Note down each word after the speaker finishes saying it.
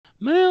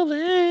Moving.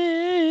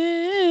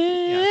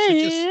 Yeah,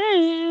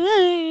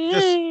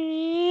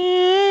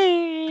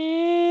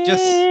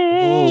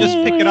 so just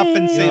pick it up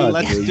and say, God,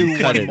 let's you do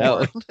cut one it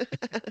more. out.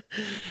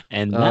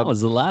 And that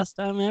was the last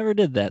time I ever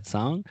did that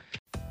song.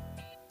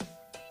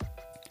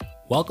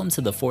 Welcome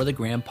to the For the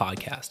Gram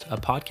podcast, a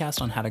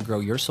podcast on how to grow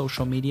your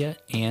social media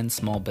and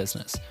small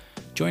business.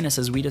 Join us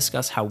as we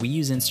discuss how we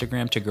use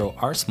Instagram to grow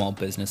our small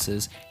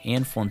businesses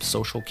and form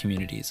social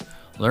communities.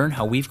 Learn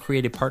how we've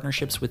created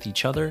partnerships with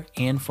each other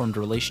and formed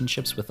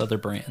relationships with other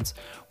brands.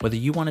 Whether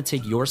you want to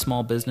take your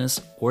small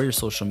business or your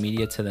social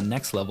media to the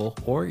next level,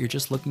 or you're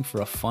just looking for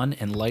a fun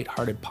and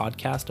lighthearted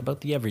podcast about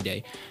the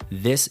everyday,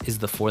 this is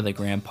the For the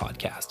Gram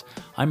podcast.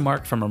 I'm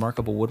Mark from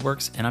Remarkable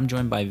Woodworks, and I'm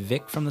joined by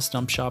Vic from The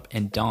Stump Shop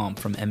and Dom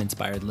from M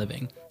Inspired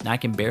Living. Now, I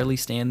can barely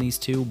stand these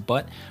two,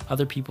 but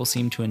other people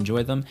seem to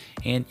enjoy them,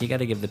 and you got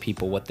to give the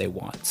people what they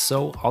want.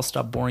 So I'll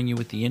stop boring you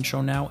with the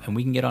intro now, and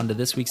we can get on to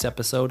this week's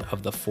episode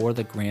of the For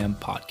the Gram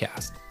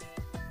podcast.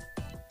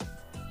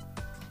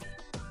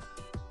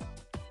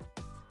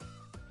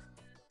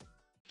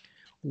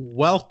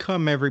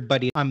 Welcome,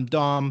 everybody. I'm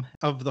Dom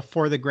of the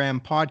For the Gram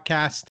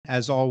podcast.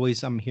 As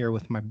always, I'm here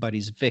with my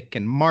buddies Vic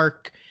and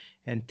Mark,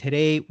 and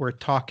today we're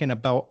talking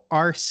about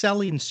our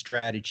selling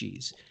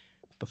strategies.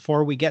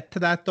 Before we get to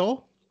that,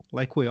 though,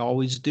 like we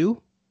always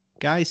do,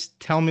 guys,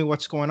 tell me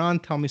what's going on.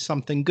 Tell me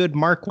something good.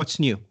 Mark, what's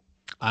new?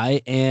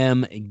 I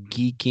am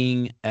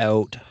geeking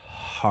out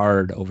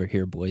hard over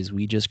here, boys.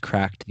 We just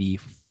cracked the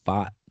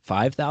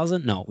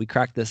 5,000? No, we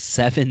cracked the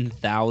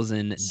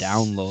 7,000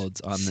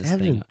 downloads on this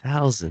thing.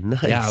 7,000,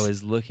 nice. Yeah, I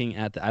was looking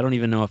at I don't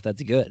even know if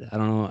that's good. I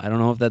don't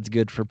know if that's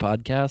good for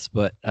podcasts,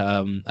 but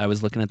I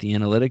was looking at the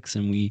analytics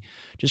and we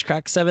just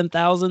cracked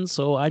 7,000.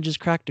 So I just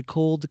cracked a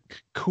cold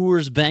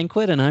Coors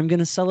Banquet and I'm going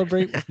to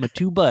celebrate with my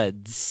two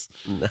buds.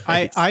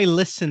 Nice. I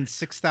listened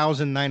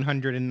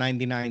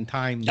 6,999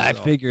 times. I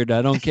though. figured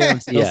I don't care. I'm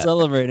still Yeah.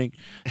 celebrating.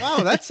 Wow,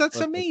 that's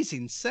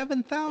amazing.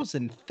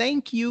 7,000.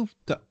 Thank you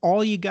to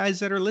all you guys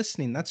that are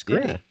listening. That's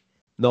great. Yeah.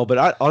 No,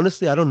 but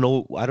honestly, I don't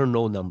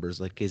know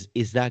numbers. Like,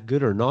 is that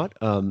good or not?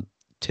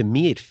 To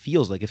me, it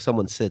feels like if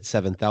someone said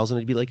 7,000,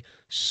 I'd be like,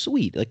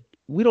 sweet. Like,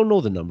 we don't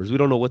know the numbers. We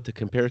don't know what to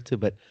compare it to.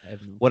 But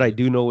what I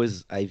do know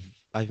is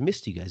I've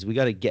missed you guys. We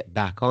got to get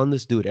back on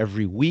this, do it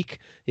every week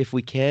if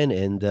we can.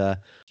 And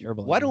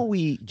why don't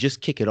we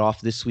just kick it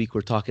off this week?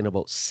 We're talking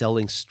about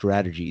selling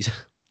strategies.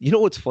 You know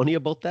what's funny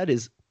about that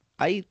is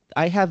I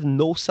have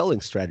no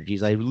selling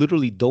strategies. I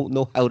literally don't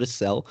know how to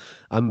sell.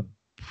 I'm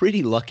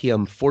pretty lucky.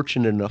 I'm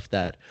fortunate enough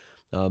that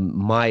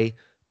my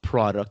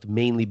product,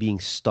 mainly being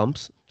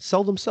stumps,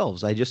 sell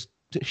themselves. I just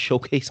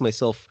showcase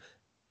myself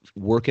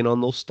working on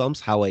those stumps,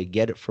 how I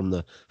get it from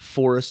the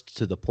forest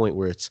to the point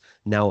where it's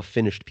now a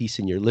finished piece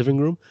in your living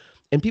room.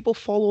 And people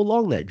follow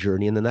along that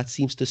journey, and then that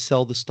seems to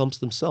sell the stumps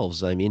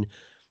themselves. I mean,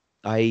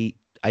 I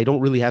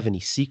don't really have any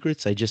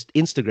secrets.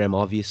 Instagram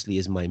obviously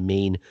is my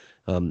main,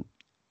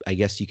 I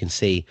guess you can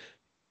say,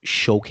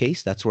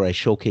 showcase. That's where I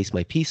showcase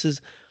my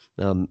pieces.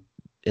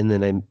 And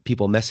then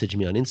people message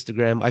me on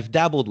Instagram. I've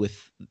dabbled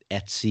with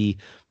Etsy,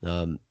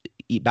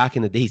 back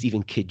in the days,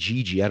 even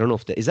Kijiji. I don't know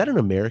if is that an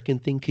American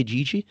thing,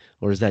 Kijiji,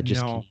 or is that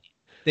just No,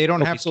 they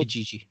don't have so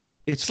Kijiji.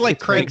 It's like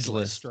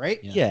Craigslist,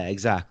 right? Yeah,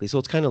 exactly. So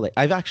it's kind of like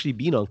I've actually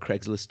been on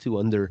Craigslist too.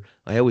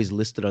 I always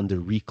listed under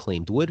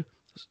Reclaimed Wood.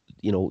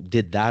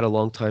 Did that a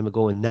long time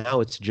ago, and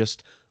now it's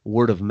just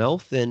word of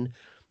mouth and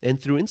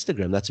through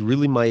Instagram. That's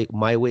really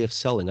my way of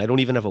selling. I don't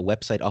even have a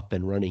website up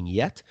and running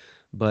yet,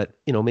 but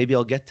maybe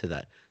I'll get to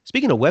that.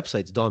 Speaking of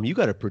websites, Dom, you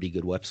got a pretty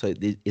good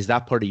website. Is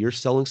that part of your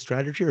selling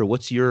strategy, or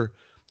what's your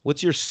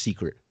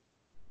secret?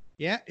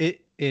 Yeah,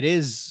 it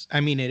is. I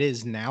mean, it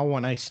is now.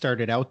 When I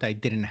started out, I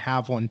didn't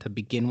have one to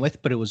begin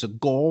with, but it was a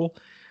goal.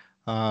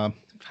 I've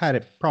had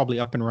it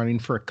probably up and running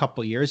for a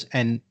couple years,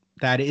 and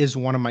that is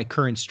one of my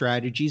current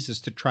strategies,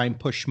 is to try and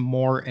push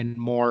more and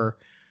more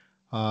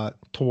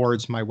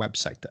towards my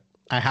website.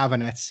 I have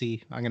an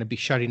Etsy. I'm going to be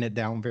shutting it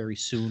down very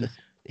soon.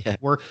 Yeah,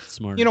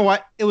 smart. You know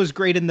what? It was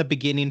great in the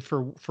beginning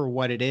for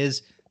what it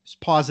is. There's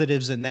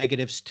positives and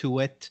negatives to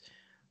it.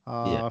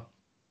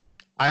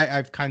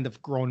 I've kind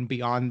of grown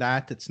beyond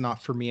that. It's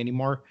not for me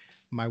anymore.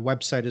 My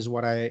website is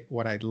what I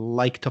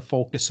like to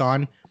focus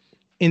on.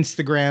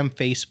 Instagram,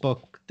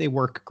 Facebook, they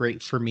work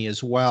great for me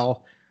as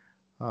well.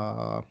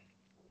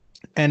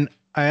 And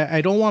I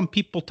don't want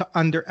people to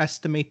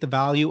underestimate the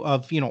value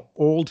of,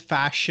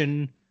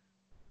 old-fashioned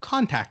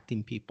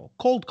contacting people,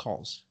 cold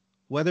calls.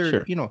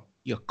 Whether, Sure.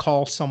 You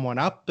call someone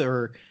up,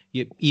 or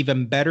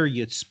even better,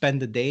 you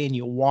spend a day and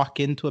you walk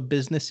into a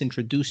business,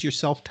 introduce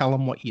yourself, tell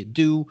them what you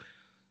do,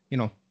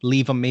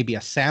 leave them maybe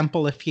a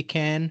sample if you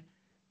can.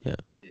 Yeah.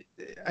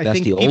 I That's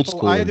think the old people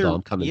school either,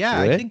 Dom coming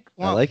yeah, through, I eh? think,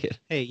 I like it.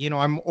 Hey,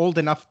 I'm old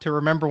enough to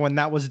remember when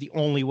that was the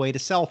only way to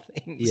sell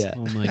things. Yeah.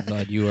 Oh my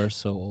God, you are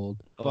so old.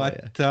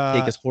 But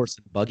take his horse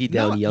and buggy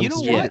down Young you know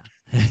Street. what?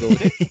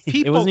 It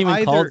People wasn't even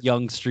either called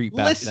Young Street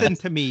back listen then.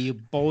 to me, you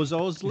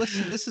bozos.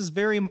 Listen, this is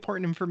very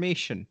important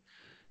information.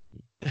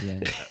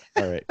 Yeah.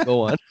 All right,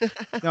 go on.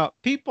 Now,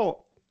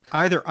 people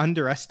either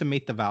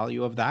underestimate the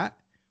value of that,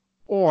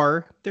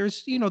 or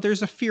there's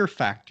a fear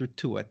factor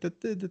to it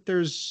that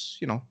there's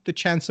the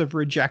chance of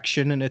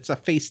rejection, and it's a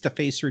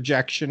face-to-face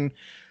rejection.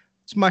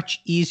 It's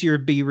much easier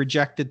to be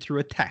rejected through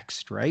a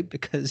text, right?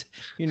 Because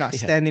you're not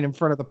standing in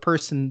front of the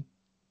person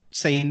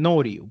saying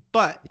no to you.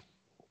 But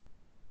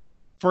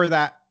for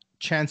that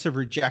chance of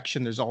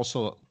rejection, there's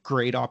also a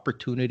great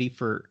opportunity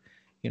for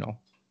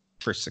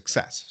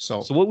success.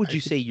 So what would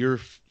you say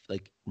your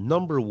like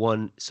number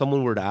one?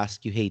 Someone were to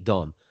ask you, hey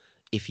Dom,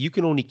 if you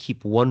can only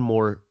keep one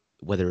more,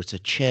 whether it's a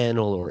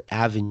channel or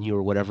avenue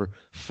or whatever,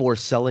 for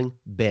selling,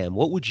 bam,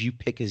 what would you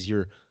pick as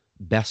your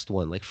best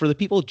one? Like for the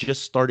people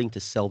just starting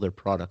to sell their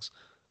products,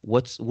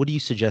 what do you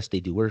suggest they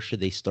do? Where should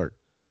they start?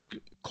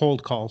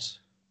 Cold calls.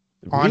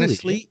 Really?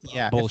 Honestly,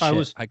 yeah.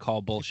 Bullshit. I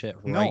call bullshit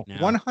right now.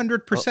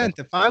 100%.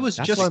 If I was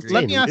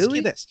let me ask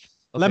you this.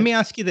 Okay. Let me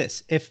ask you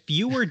this. If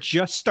you were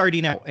just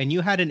starting out and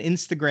you had an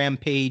Instagram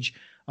page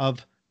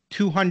of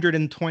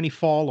 220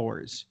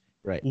 followers,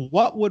 Right.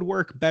 what would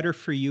work better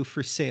for you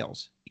for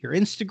sales? Your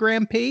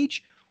Instagram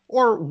page,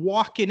 or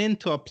walking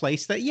into a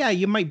place that, yeah,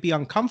 you might be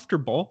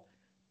uncomfortable,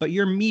 but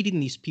you're meeting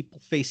these people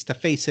face to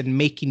face and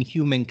making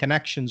human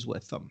connections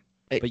with them?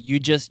 But you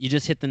just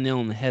hit the nail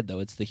on the head, though.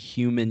 It's the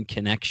human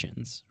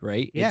connections,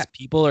 right? Yeah. It's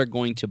people are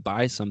going to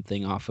buy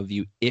something off of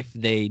you if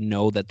they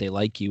know that they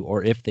like you,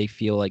 or if they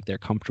feel like they're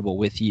comfortable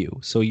with you.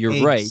 So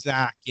you're right,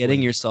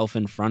 getting yourself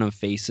in front of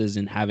faces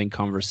and having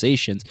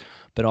conversations.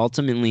 But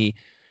ultimately,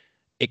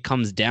 it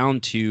comes down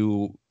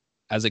to,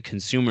 as a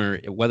consumer,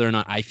 whether or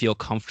not I feel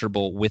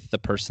comfortable with the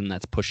person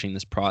that's pushing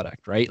this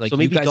product, right? Like, so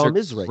maybe you guys Dom are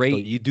is right.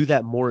 great. You do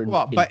that more in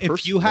but person,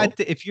 if you had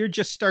to, if you're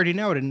just starting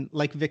out, and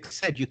like Vic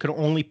said, you could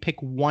only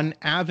pick one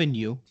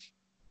avenue,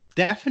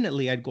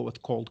 definitely I'd go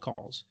with cold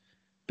calls.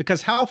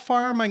 Because how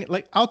far am I?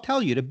 Like, I'll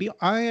tell you,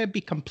 I'd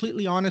be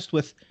completely honest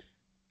with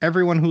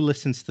everyone who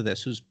listens to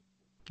this, who's,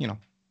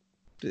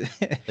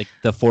 like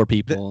the four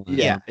people,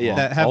 that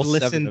have all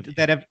listened,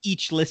 that have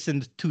each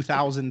listened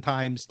 2,000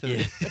 times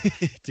to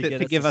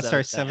give us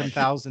our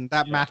 7,000.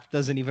 That math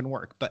doesn't even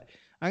work. But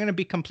I'm going to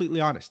be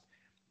completely honest.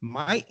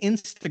 My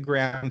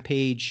Instagram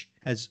page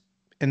has,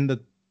 in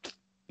the,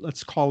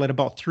 let's call it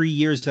about 3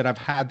 years that I've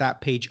had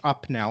that page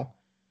up now,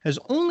 has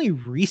only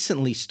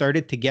recently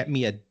started to get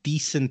me a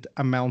decent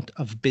amount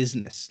of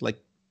business, like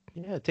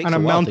it takes an a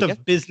while amount to of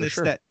get, business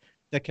for sure.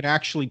 that can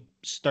actually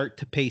start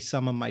to pay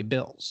some of my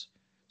bills.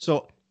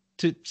 So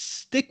to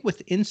stick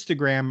with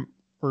Instagram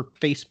or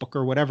Facebook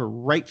or whatever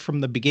right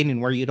from the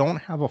beginning, where you don't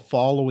have a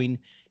following,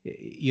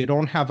 you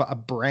don't have a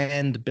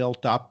brand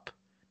built up,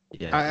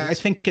 I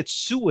think it's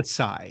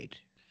suicide.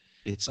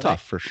 It's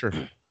tough for sure.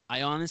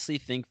 I honestly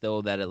think,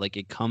 though, that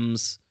it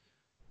comes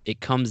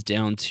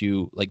down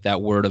to like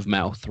that word of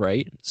mouth,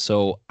 right?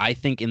 So I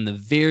think in the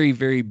very,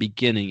 very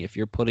beginning, if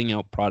you're putting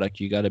out product,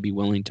 you got to be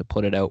willing to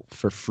put it out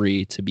for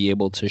free to be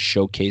able to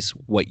showcase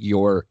what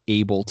you're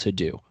able to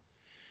do.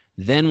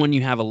 Then when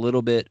you have a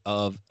little bit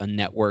of a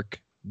network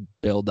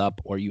build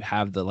up, or you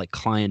have the like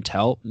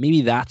clientele,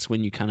 maybe that's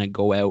when you kind of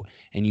go out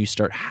and you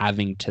start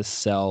having to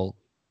sell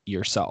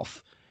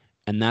yourself.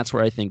 And that's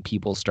where I think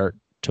people start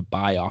to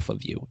buy off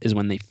of you, is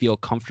when they feel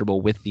comfortable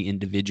with the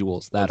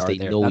individuals that Once are they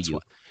there. know That's you.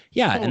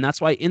 and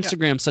that's why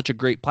Instagram's such a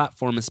great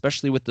platform,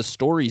 especially with the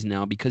stories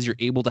now, because you're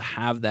able to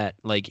have that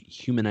like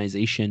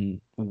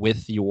humanization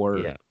with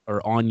your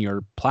or on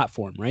your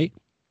platform, right?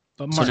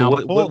 But So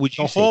Mark, what would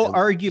you the say whole then?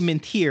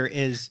 argument here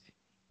is,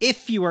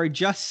 if you are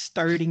just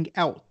starting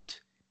out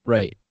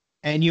Right.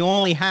 and you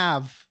only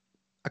have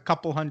a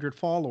couple hundred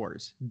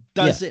followers,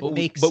 does it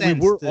make but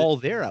sense? we were all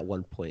there at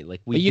one point.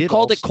 Like But you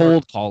called it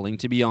cold calling,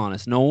 to be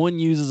honest. No one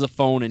uses a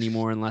phone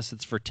anymore unless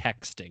it's for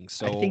texting.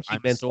 So I think he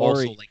I'm meant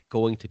sorry. also like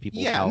going to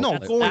people's Yeah, house. no,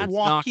 like, going that's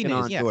walking knocking in,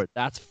 on yeah. doors.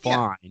 That's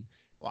Yeah. fine.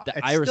 Well,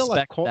 I it's still a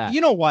respect cold, that. you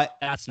know what?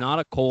 That's not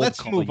a cold Let's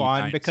call. move you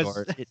on,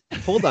 dinosaur.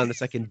 because Hold on a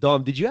second,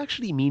 Dom. Did you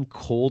actually mean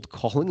cold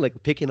calling,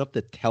 like picking up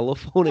the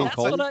telephone and That's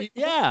calling what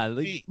people?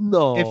 like,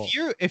 No. if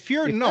you're If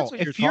that's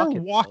what you're talking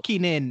about.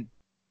 walking in,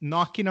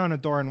 knocking on a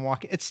door and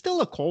walking, it's still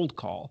a cold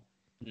call.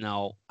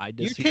 no, I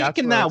You're just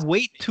taking that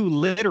way too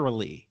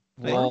literally.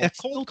 Well, a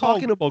Still cold call,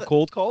 talking about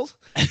cold calls?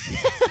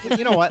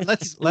 you know what?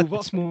 Let's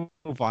Let's move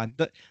move on.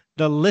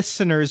 The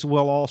listeners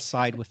will all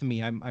side with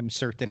me. I'm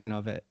certain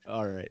of it.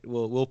 All right.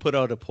 We'll put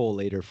out a poll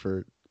later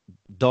for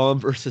Dom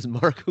versus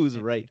Mark, who's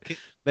right.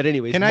 But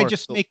anyways, Can Mark,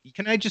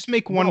 I just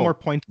make one No, more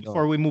point no,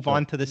 before we move no.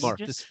 on to this? Mark,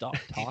 just stop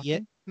Yeah.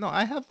 talking. No,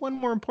 I have one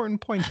more important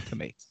point to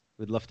make.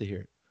 we'd love to hear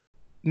it.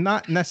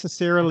 Not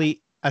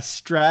necessarily a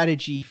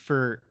strategy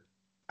for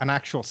an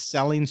actual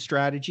selling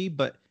strategy,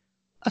 but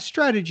a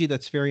strategy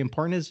that's very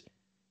important is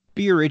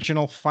be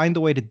original, find a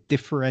way to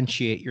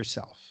differentiate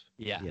yourself.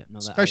 Yeah. Yeah. No,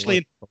 Especially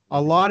in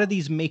a lot of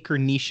these maker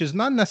niches,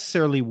 not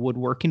necessarily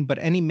woodworking, but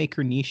any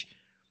maker niche,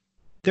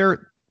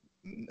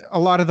 a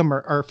lot of them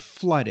are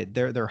flooded.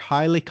 They're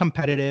highly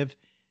competitive,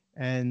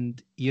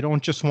 and you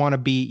don't just want to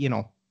be,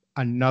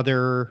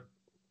 another,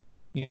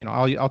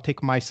 I'll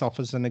take myself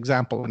as an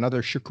example,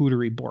 another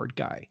charcuterie board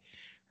guy,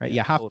 right?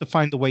 You have to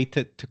find a way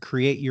to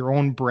create your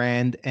own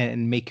brand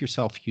and make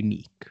yourself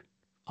unique.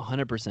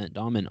 100%,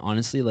 Dom. And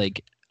honestly,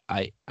 like,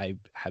 I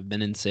have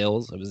been in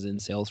sales. I was in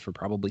sales for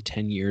probably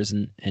 10 years,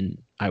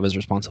 and I was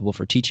responsible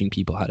for teaching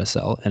people how to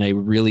sell. And I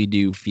really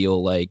do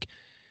feel like,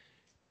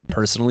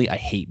 personally, I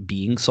hate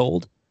being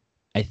sold.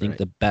 I think Right.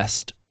 the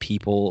best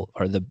people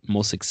or the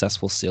most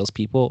successful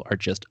salespeople are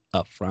just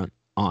upfront,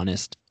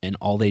 honest, and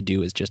all they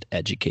do is just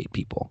educate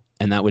people.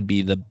 And that would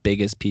be the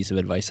biggest piece of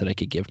advice that I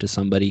could give to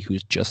somebody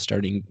who's just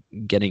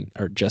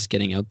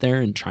getting out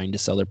there and trying to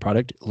sell their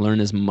product. Learn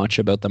as much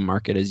about the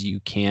market as you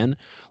can.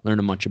 Learn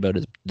as much about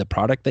the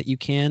product that you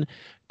can.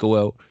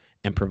 Go out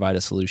and provide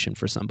a solution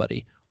for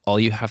somebody. All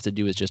you have to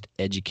do is just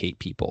educate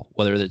people,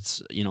 whether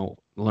it's,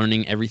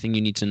 learning everything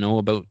you need to know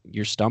about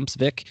your stumps,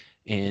 Vic,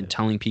 and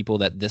telling people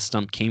that this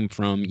stump came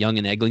from Young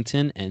and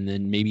Eglinton, and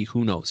then maybe,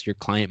 who knows, your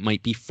client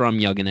might be from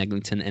Young and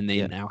Eglinton, and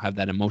they now have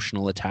that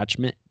emotional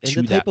attachment And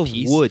to the type that of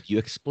piece. wood you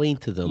explain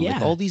to them, like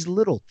Yeah. all these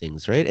little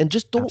things, right? And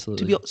just don't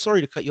Absolutely.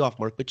 sorry to cut you off,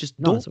 Mark, but just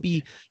No, it's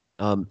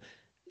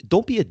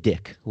don't be a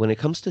dick when it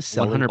comes to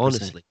selling. 100%.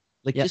 Honestly,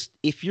 like Yep. just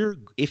if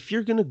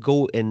you're gonna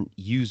go and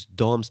use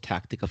Dom's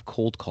tactic of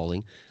cold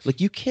calling, like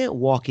you can't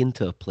walk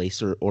into a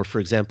place or for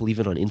example,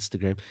 even on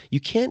Instagram, you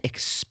can't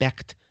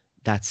expect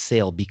that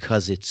sale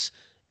because it's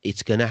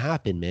gonna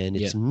happen, man.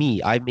 It's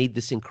me. I made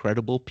this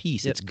incredible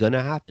piece. Yep. It's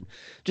gonna happen.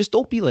 Just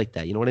don't be like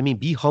that. You know what I mean?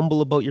 Be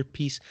humble about your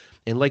piece.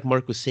 And like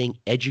Mark was saying,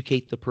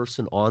 educate the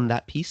person on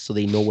that piece so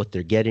they know what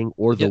they're getting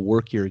or the Yep.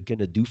 work you're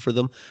gonna do for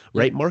them.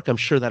 Right, Mark? I'm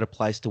sure that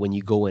applies to when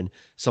you go and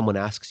someone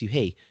asks you,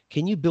 hey,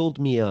 can you build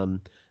me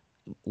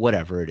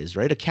whatever it is,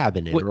 right? A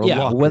cabinet or a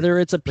locker. Whether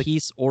it's a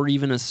piece or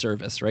even a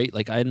service, right?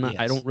 Like I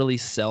Yes. don't really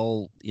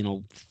sell,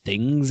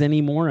 things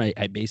anymore.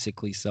 I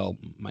basically sell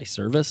my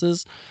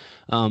services.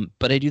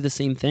 But I do the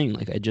same thing.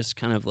 Like I just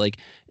kind of like,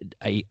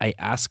 I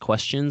ask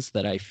questions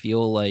that I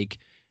feel like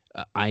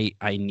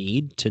I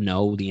need to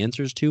know the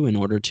answers to in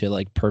order to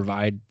like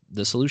provide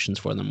the solutions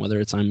for them,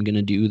 whether it's I'm going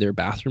to do their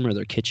bathroom or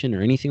their kitchen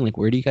or anything. Like,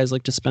 where do you guys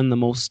like to spend the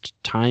most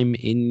time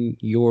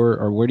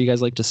or where do you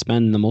guys like to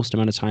spend the most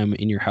amount of time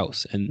in your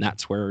house? And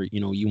that's where,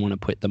 you want to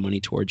put the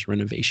money towards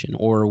renovation,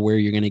 or where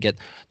you're going to get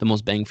the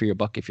most bang for your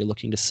buck if you're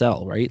looking to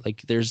sell, right?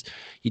 Like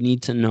you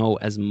need to know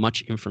as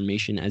much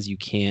information as you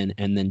can,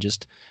 and then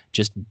just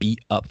be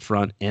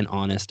upfront and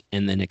honest,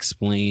 and then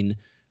explain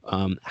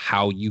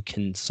how you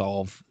can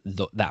solve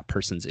that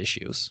person's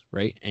issues,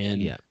 right?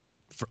 And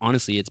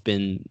honestly, it's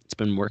been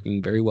working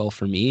very well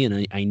for me,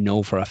 and I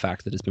know for a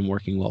fact that it's been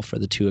working well for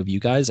the two of you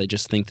guys. I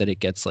just think that it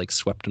gets like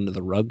swept under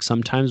the rug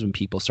sometimes when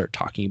people start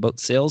talking about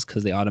sales,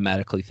 because they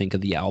automatically think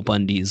of the Al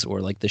Bundys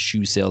or like the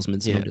shoe salesmen.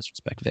 No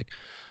disrespect, Vic.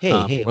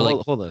 Hey,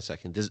 hold on a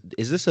second.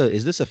 Is this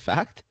a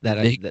fact that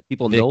that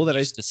people know that I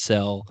used to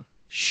sell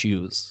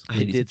shoes?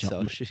 I did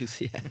sell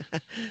shoes,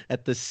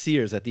 at the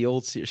Sears, at the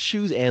old Sears,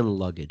 shoes and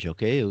luggage.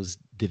 Okay, it was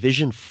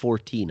Division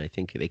 14, I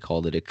think they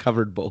called it. It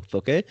covered both.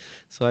 Okay,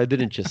 so I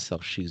didn't just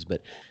sell shoes,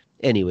 but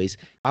anyways,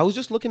 I was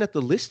just looking at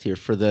the list here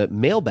for the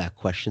mailbag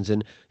questions,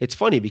 and it's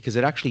funny because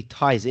it actually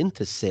ties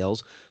into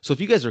sales. So if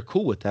you guys are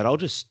cool with that, I'll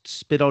just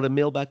spit out a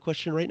mailbag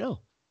question right now.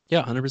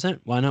 Yeah,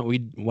 100%. Why don't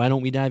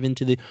we dive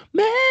into the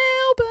mailbag?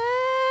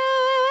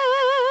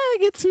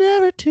 It's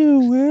never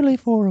too early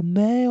for a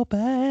mailbag.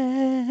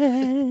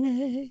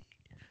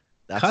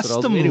 That's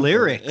Custom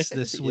lyrics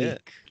this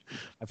week.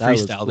 I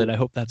freestyled it. I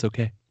hope that's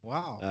okay.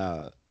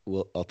 Wow.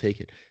 Well, I'll take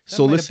it. That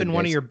So might listen, have been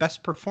one of guys. your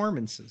best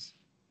performances.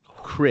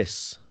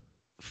 Chris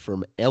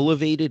from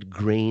Elevated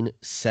Grain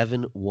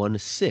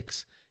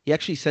 716. He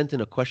actually sent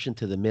in a question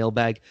to the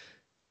mailbag.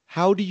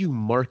 How do you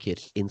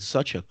market in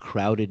such a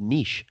crowded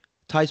niche?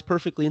 Ties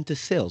perfectly into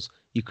sales.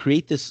 You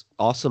create this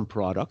awesome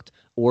product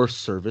or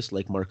service,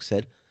 like Mark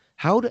said.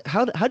 How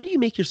do you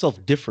make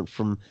yourself different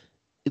from?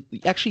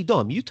 Actually,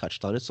 Dom, you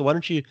touched on it, so why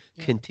don't you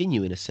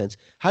continue in a sense?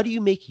 How do you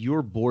make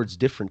your boards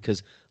different?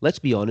 Because let's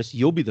be honest,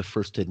 you'll be the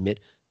first to admit,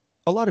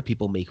 a lot of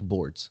people make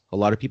boards. A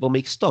lot of people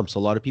make stumps. A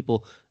lot of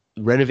people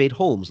renovate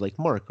homes like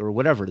Mark or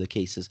whatever the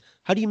case is.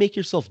 How do you make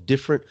yourself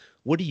different?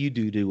 What do you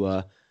do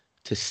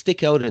to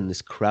stick out in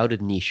this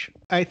crowded niche?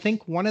 I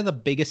think one of the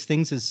biggest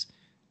things is,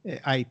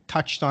 I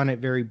touched on it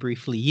very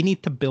briefly, you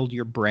need to build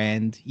your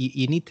brand.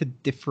 You need to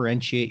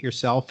differentiate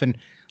yourself. And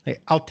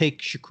I'll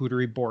take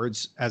charcuterie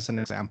boards as an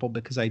example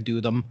because I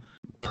do them.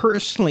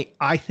 Personally,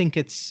 I think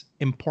it's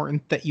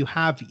important that you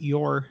have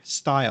your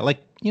style. Like,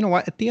 you know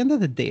what? At the end of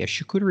the day, a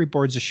charcuterie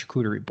board's a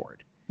charcuterie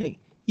board. Hey,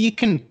 you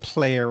can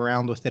play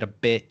around with it a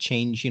bit,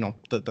 change,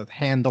 the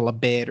handle a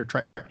bit, or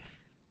try. At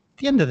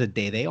the end of the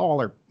day, they all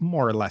are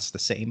more or less the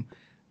same.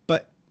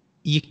 But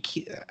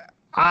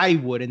I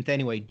wouldn't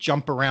anyway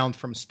jump around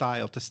from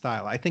style to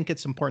style. I think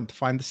it's important to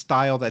find the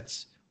style that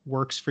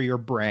works for your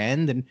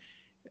brand. And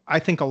I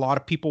think a lot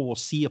of people will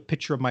see a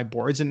picture of my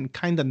boards and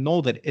kind of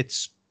know that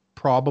it's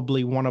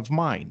probably one of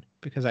mine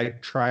because I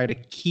try to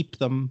keep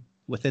them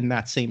within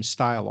that same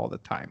style all the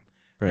time.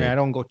 Right. I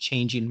don't go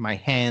changing my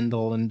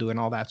handle and doing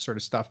all that sort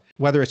of stuff,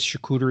 whether it's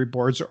charcuterie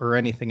boards or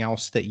anything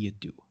else that you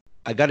do.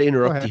 I got to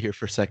interrupt you here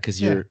for a sec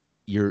because you're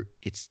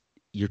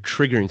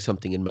triggering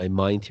something in my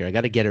mind here. I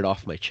got to get it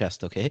off my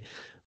chest, okay?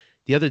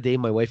 the other day,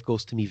 my wife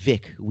goes to me,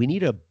 Vic, we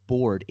need a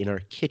board in our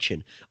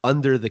kitchen,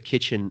 under the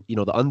kitchen,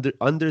 the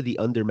under the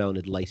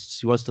undermounted lights.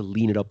 She wants to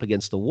lean it up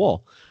against the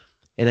wall.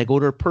 And I go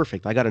to her,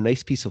 perfect. I got a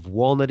nice piece of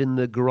walnut in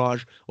the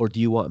garage, or do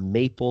you want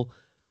maple?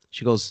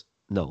 She goes,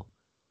 no,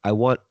 I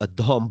want a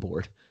Dom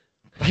board.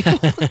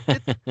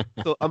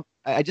 So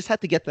I just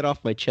had to get that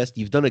off my chest.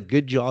 You've done a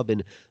good job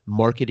in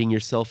marketing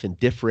yourself and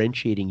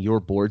differentiating your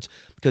boards,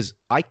 because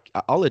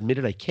I'll admit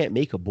it, I can't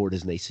make a board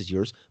as nice as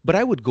yours, but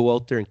I would go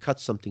out there and cut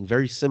something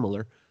very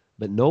similar.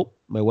 But nope,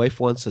 my wife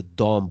wants a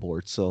Dom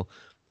board. So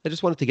I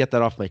just wanted to get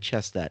that off my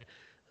chest, that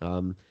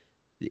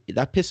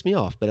that pissed me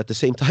off. But at the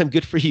same time,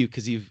 good for you,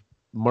 because you've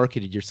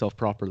marketed yourself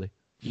properly.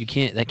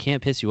 That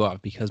can't piss you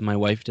off, because my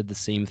wife did the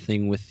same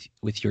thing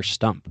with your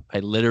stump. I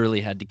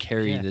literally had to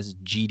carry this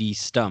GD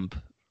stump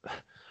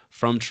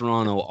from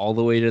Toronto all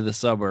the way to the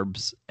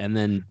suburbs, and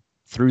then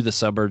through the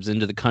suburbs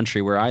into the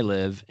country where I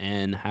live,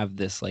 and have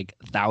this like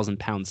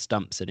 1,000-pound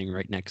stump sitting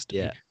right next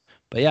to me.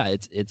 But yeah,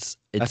 it's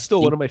that's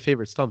still one of my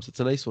favorite stumps. It's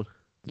a nice one.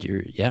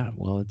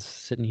 Well, it's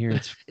sitting here.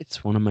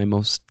 It's one of my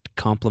most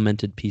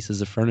complimented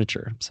pieces of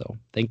furniture. So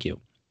thank you.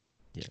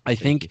 Yeah,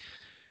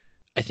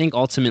 I think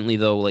ultimately,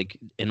 though, like,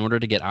 in order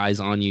to get eyes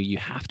on you, you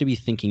have to be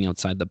thinking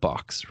outside the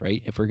box,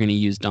 right? If we're going to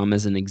use Dom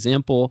as an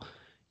example,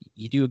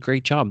 you do a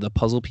great job. The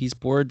puzzle piece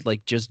board,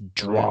 like, just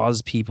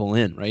draws people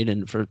in, right?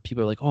 And for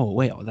people like, oh,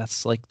 wait,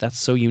 that's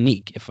so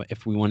unique.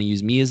 If we want to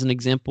use me as an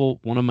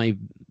example, one of my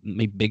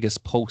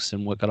biggest posts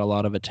and what got a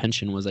lot of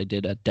attention was I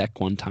did a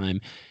deck one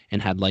time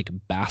and had like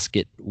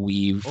basket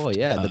weave. Oh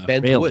yeah, the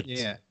bent wood.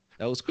 Yeah,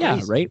 that was crazy.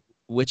 Yeah, right.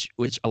 Which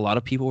a lot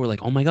of people were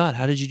like, oh my God,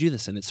 how did you do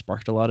this? And it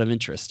sparked a lot of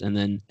interest.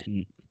 And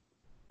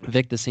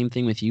Vic, the same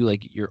thing with you.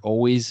 Like, you're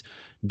always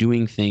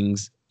doing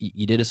things.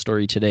 You did a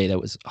story today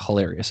that was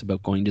hilarious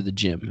about going to the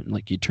gym. And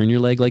like, you turn your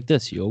leg like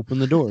this, you open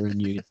the door,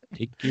 and you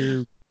take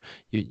your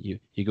you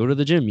go to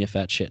the gym, you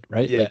fat shit,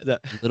 right? Yeah,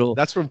 like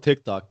that's from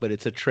TikTok, but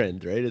it's a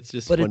trend, right? It's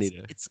just funny.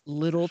 It's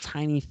little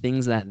tiny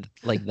things that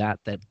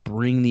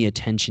bring the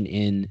attention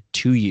in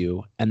to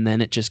you, and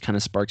then it just kind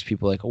of sparks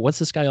people like, oh, what's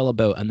this guy all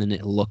about? And then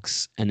it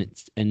looks and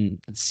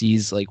it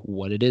sees like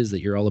what it is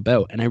that you're all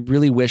about. And I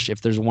really wish,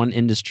 if there's one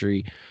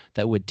industry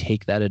that would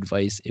take that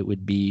advice, it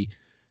would be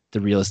the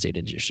real estate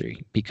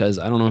industry, because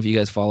I don't know if you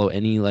guys follow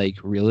any like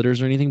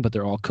realtors or anything, but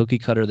they're all cookie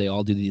cutter. They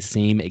all do the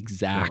same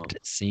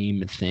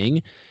same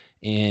thing.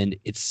 And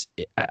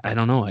I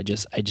don't know. I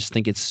just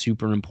think it's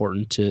super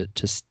important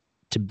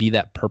to be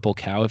that purple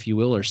cow, if you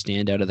will, or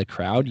stand out of the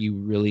crowd. You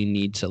really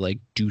need to like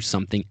do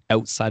something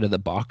outside of the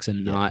box,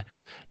 and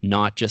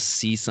not just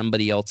see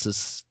somebody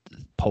else's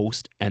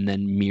post and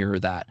then mirror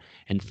that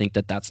and think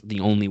that that's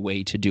the only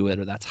way to do it,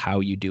 or that's how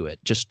you do it.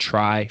 Just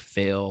try,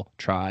 fail,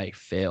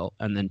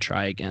 and then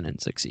try again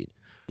and succeed.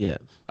 Yeah,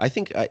 I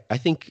think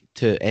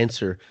to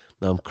answer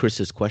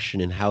Chris's question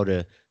and how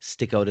to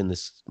stick out in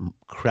this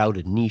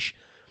crowded niche,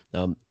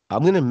 I'm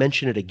going to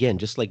mention it again,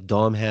 just like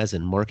Dom has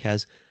and Mark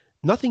has.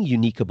 Nothing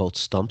unique about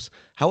stumps.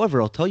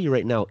 However, I'll tell you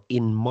right now,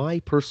 in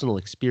my personal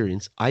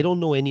experience, I don't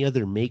know any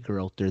other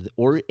maker out there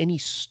or any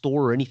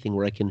store or anything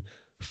where I can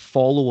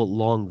follow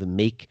along the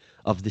make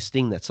of this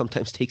thing that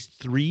sometimes takes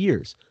 3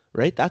 years,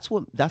 right? That's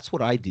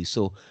what I do.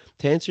 So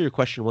to answer your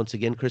question once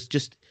again, Chris,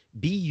 just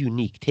be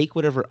unique. Take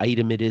whatever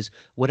item it is,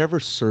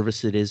 whatever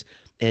service it is,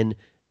 and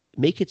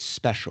make it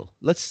special.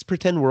 Let's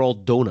pretend we're all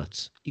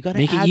donuts. You got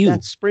to add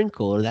that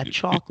sprinkle or that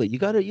chocolate. You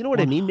got to, you know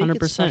what I mean? Make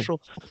 100%. It special.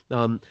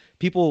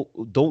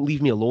 People don't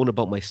leave me alone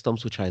about my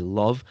stumps, which I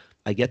love.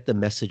 I get the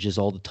messages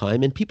all the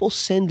time, and people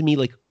send me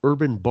like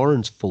Urban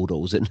Barns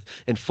photos and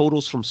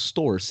photos from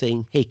stores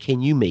saying, hey,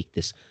 can you make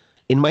this?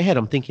 In my head,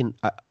 I'm thinking,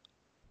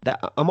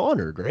 that I'm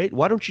honored, right?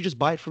 Why don't you just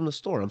buy it from the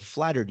store? I'm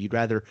flattered you'd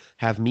rather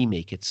have me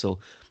make it. So,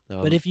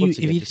 but if you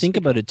think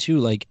about it too,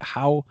 like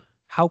how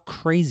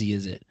crazy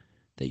is it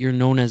that you're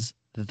known as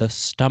the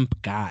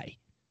stump guy,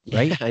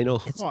 right? Yeah, I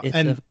know.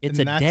 It's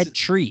a dead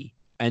tree.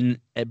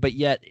 But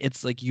yet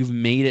it's like you've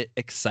made it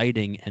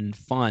exciting and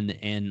fun,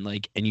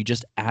 and you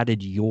just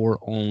added your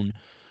own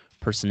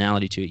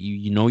personality to it.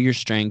 You know your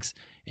strengths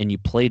and you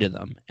play to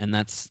them, and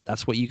that's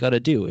what you got to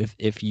do.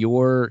 If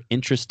you're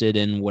interested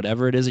in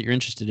whatever it is that you're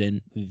interested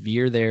in,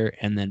 veer there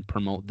and then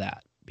promote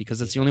that, because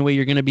that's the only way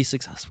you're going to be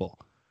successful.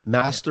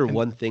 Master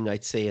one thing,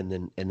 I'd say, and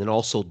then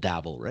also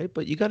dabble, right?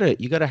 But you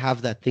gotta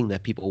have that thing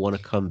that people want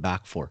to come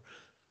back for.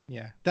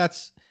 Yeah,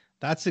 that's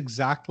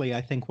exactly,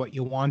 I think, what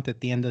you want at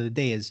the end of the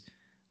day is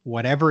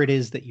whatever it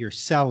is that you're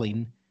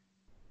selling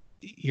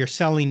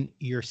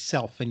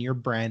yourself and your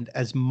brand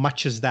as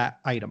much as that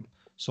item.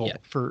 So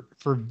for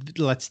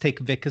let's take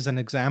Vic as an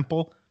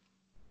example.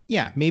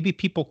 Yeah, maybe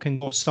people can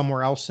go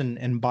somewhere else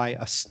and buy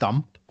a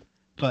stump,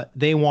 but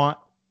they want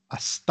a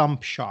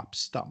stump shop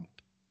stump.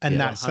 And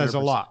that says 100%. A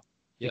lot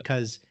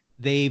because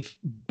they've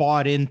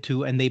bought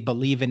into and they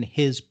believe in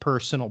his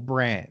personal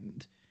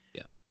brand.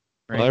 Yeah.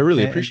 Right? Well, I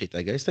really appreciate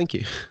that, guys. Thank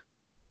you.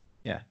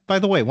 Yeah. By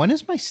the way, when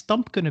is my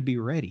stump going to be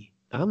ready?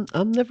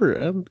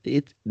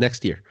 It's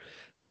next year.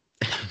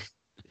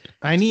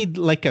 I need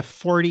like a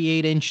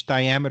 48-inch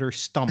diameter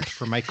stump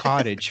for my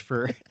cottage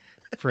for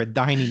a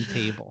dining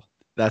table.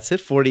 That's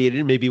it. 48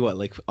 in, maybe what,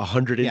 like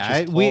 100 Yeah,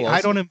 inches tall. I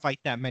also? don't invite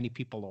that many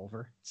people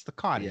over. It's the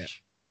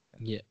cottage.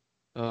 Yeah.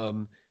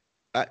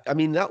 I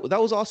mean that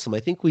was awesome. I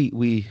think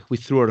we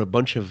threw out a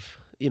bunch of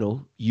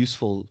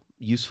useful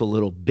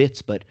little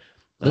bits, but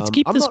Let's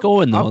keep I'm this not.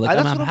 going though. Like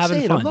That's I'm what I'm having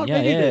saying. fun. I'm not Yeah,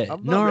 ready yeah. to.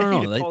 I'm No, not no,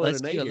 ready no. to call it Let's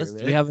a do night it. here, Do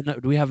man. we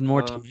have do we have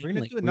more time? We're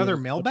gonna Like, do another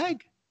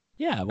mailbag.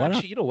 Yeah, why not?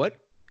 Actually, you know what?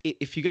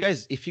 If you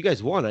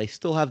guys want, I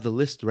still have the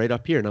list right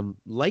up here, and I'm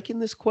liking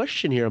this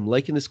question here. I'm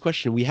liking this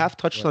question. We have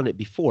touched on it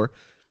before,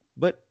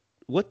 but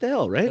what the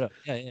hell, right?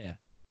 Yeah, yeah.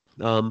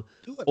 Do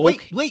it.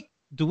 Okay. Wait.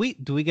 Do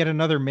we get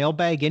another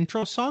mailbag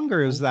intro song,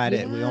 or is that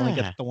it? We only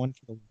yeah. get the one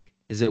for the week.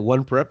 Is it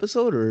one per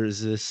episode, or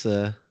is this?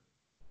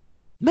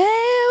 Mailbag.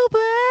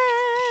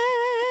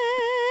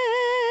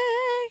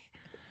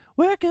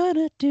 We're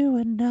gonna do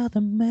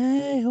another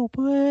mailbag.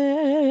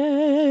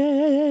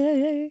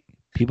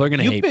 People are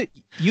gonna hate.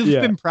 You've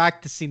Yeah. been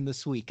practicing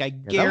this week. I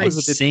that guarantee.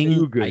 was a bit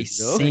too good, I you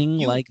know? sing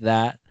You- like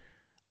that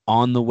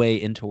on the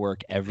way into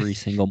work every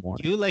single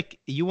morning.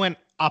 You went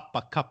up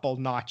a couple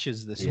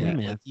notches this Yeah, week.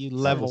 man. Like you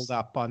leveled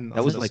up on.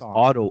 That was the like song.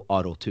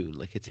 auto tune,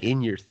 like it's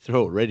in your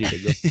throat, ready to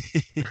go.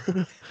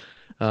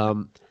 All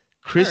right,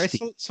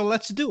 Christy, so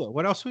let's do it.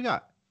 What else we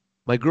got?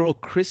 my girl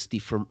Christy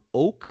from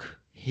Oak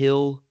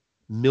Hill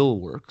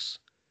Millworks,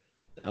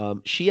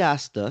 she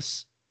asked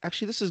us.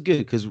 Actually, this is good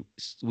because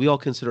we all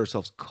consider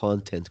ourselves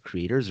content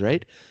creators,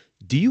 right?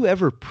 Do you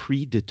ever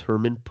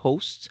predetermine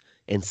posts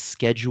and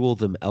schedule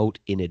them out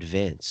in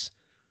advance?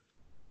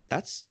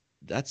 That's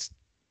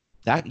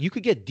that you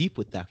could get deep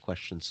with that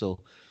question. So,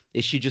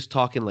 is she just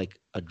talking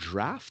like a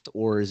draft,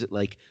 or is it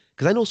like?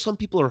 Because I know some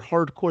people are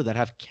hardcore that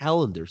have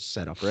calendars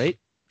set up, right?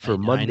 For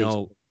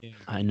Mondays.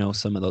 I know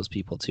some of those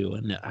people too,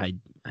 and I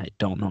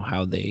don't know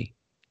how they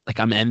like.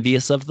 I'm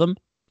envious of them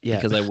Yeah.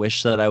 because I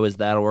wish that I was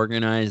that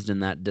organized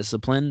and that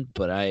disciplined,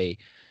 but I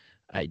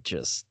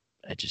just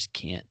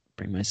can't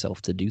bring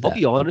myself to do that. I'll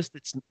be honest,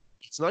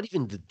 it's not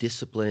even the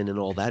discipline and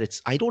all that.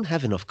 It's I don't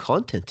have enough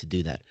content to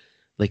do that.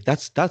 Like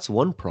that's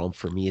one problem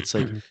for me. It's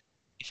like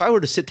if I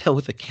were to sit down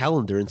with a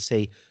calendar and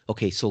say,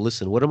 okay, so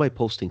listen, what am I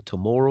posting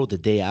tomorrow, the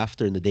day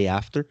after, and the day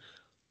after?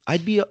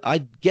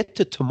 I'd get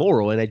to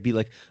tomorrow and I'd be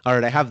like, all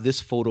right, I have this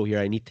photo here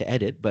I need to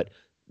edit, but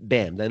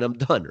bam, then I'm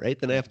done, right?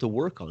 Then I have to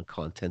work on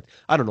content.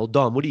 I don't know,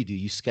 Dom, what do?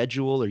 You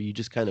schedule, or you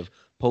just kind of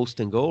post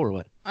and go, or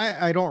what?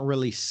 I don't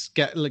really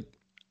like.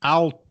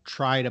 I'll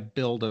try to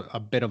build a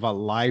bit of a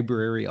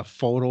library of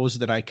photos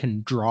that I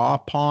can draw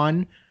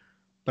upon,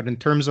 but in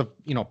terms of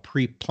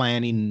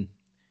pre-planning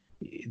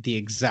the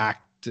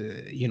exact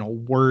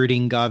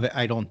wording of it,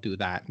 I don't do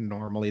that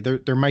normally.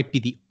 There might be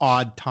the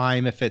odd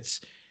time if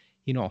it's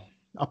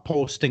a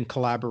post in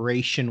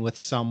collaboration with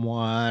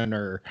someone,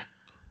 or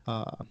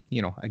a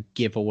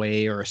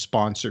giveaway or a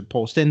sponsored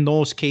post. In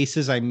those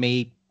cases, I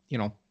may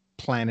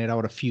plan it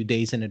out a few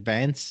days in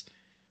advance.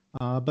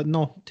 But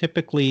no,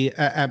 typically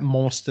at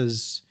most,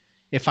 is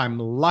if I'm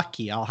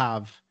lucky, I'll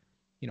have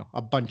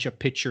a bunch of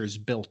pictures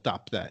built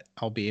up that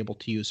I'll be able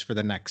to use for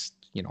the next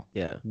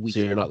Yeah. week.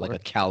 So you're not like a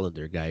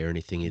calendar guy or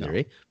anything either,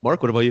 eh?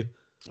 Mark, what about you?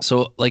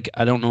 So, like,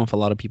 I don't know if a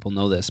lot of people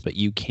know this, but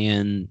you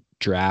can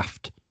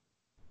draft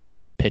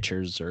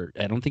pictures, or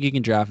I don't think you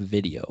can draft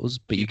videos,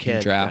 but you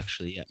can draft.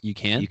 Actually, yeah. You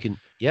can. You can.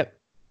 Yep.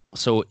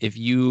 So if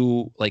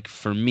you like,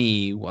 for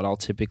me, what I'll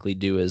typically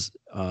do is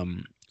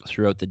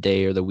throughout the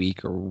day or the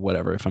week or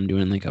whatever, if I'm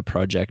doing like a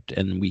project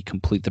and we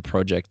complete the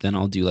project, then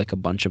I'll do like a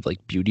bunch of like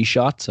beauty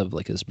shots of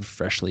like this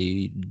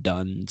freshly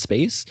done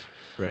space.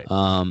 Right.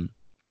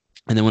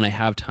 And then when I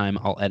have time,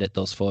 I'll edit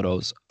those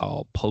photos.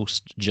 I'll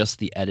post just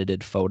the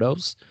edited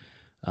photos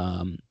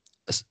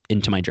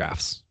into my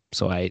drafts.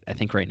 So I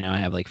think right now I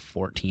have like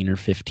 14 or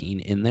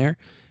 15 in there.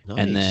 Nice.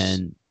 And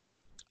then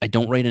I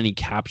don't write any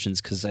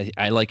captions because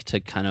I like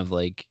to kind of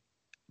like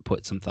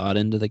put some thought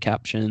into the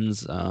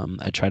captions.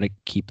 I try to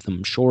keep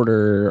them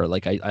shorter, or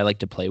like I like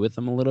to play with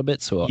them a little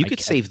bit. So you could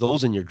save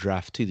those in your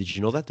draft too. Did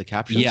you know that, the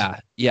captions?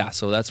 Yeah.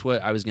 So that's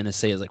what I was gonna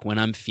say, is like when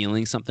I'm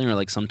feeling something, or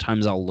like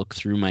sometimes I'll look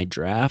through my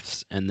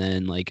drafts and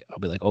then like I'll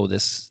be like, oh,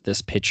 this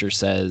picture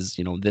says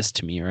this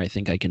to me, or I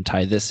think I can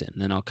tie this in.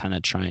 And then I'll kind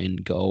of try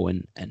and go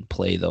and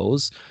play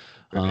those.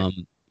 Right.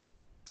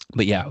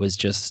 But yeah, it was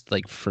just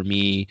like, for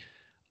me,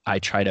 I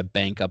try to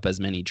bank up as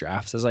many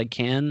drafts as I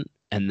can,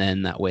 and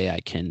then that way I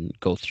can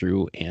go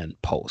through and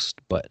post.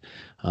 But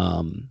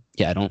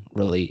yeah, I don't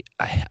really.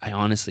 I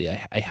honestly,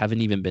 I haven't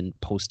even been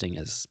posting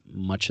as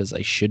much as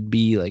I should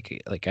be.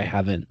 Like I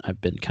haven't. I've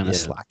been kind of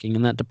slacking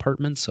in that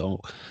department. So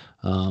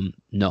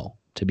no,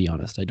 to be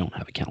honest, I don't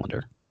have a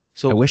calendar.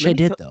 So I wish I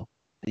did though.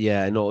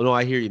 Yeah, no,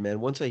 I hear you, man.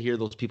 Once I hear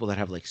those people that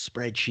have like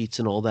spreadsheets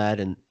and all that,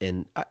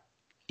 and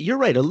you're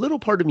right. A little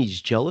part of me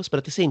is jealous, but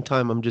at the same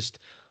time,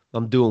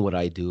 I'm doing what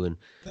I do, and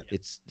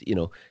it's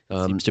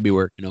Seems to be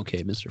working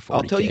okay, Mr. 40K.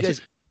 I'll tell you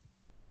guys.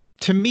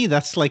 To me,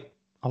 that's like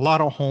a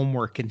lot of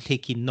homework and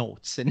taking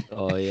notes. And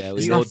Oh yeah, we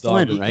It's know not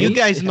fun, Dog. right? you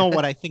guys know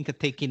what I think of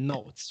taking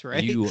notes,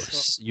 right?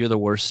 You're the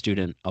worst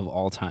student of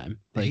all time.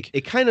 Like,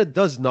 It kind of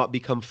does not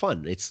become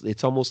fun.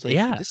 It's almost like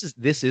Yeah.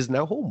 this is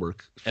now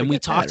homework. and we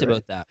Forget talked that, right?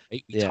 about that.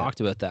 Right? We Yeah. talked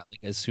about that. Like,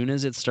 as soon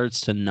as it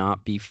starts to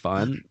not be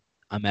fun,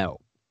 I'm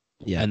out.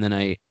 Yeah. And then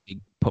I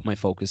put my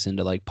focus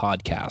into like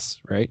podcasts,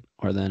 right?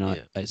 Or then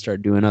Yeah. I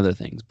start doing other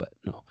things. But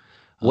no.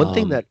 One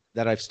thing Um,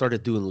 that I've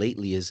started doing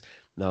lately is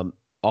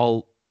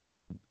I'll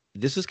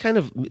this is kind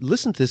of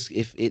listen to this,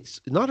 if it's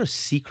not a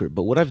secret,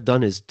 but what I've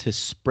done is to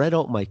spread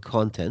out my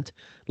content.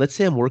 Let's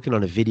say I'm working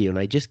on a video and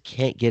I just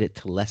can't get it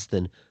to less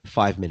than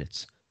 5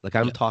 minutes. Like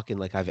I'm Yeah. talking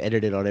like I've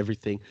edited on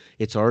everything.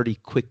 It's already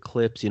quick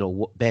clips,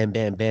 bam,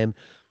 bam, bam.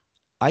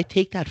 I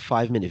take that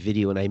 5-minute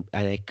video and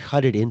I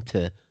cut it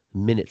into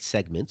minute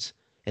segments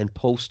and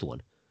post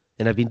one.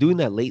 And I've been doing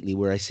that lately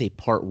where I say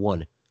part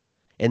 1.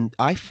 And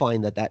I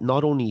find that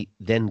not only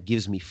then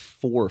gives me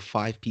 4 or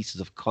 5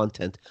 pieces of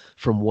content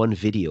from one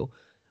video.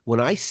 When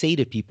I say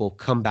to people,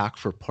 come back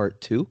for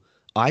part 2,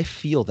 I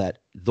feel that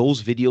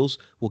those videos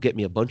will get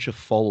me a bunch of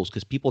follows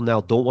because people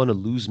now don't want to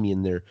lose me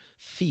in their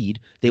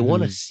feed. They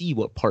want to Mhm. see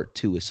what part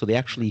 2 is. So they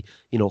actually,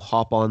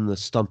 hop on the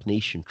Stump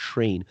Nation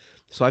train.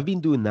 So I've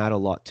been doing that a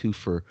lot too That's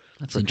for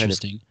kind of,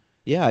 interesting.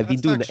 yeah, I've been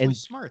That's doing that. actually And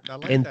smart. I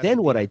like and that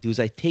then what I idea. do is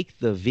I take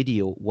the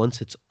video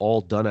once it's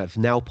all done. I've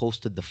now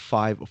posted the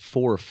 4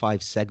 or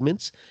 5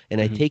 segments,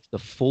 and I Mhm. take the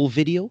full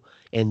video,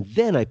 and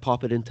then I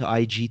pop it into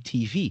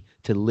IGTV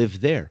to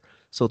live there.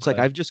 So it's like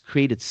Okay. I've just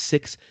created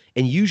 6,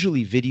 and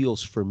usually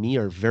videos for me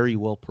are very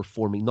well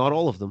performing. Not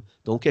all of them,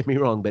 don't get me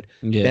wrong, but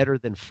Yeah. better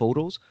than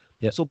photos.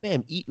 Yep. So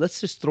bam, let's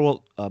just throw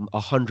out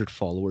 100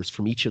 followers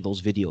from each of those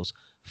videos,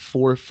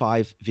 4 or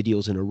 5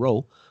 videos in a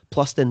row,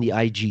 plus then the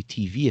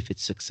IGTV if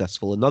it's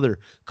successful, another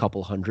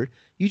couple hundred.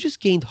 You just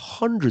gained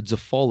hundreds of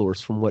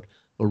followers from what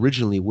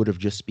originally would have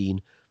just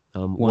been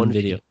one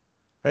video.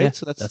 right? Yeah,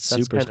 So that's that's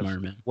super kind smart,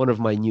 of man. one of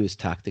my newest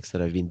tactics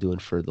that I've been doing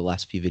for the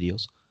last few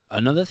videos.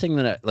 Another thing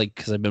that I like,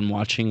 because I've been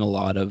watching a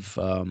lot of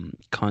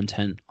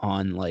content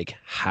on like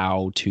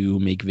how to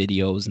make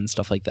videos and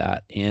stuff like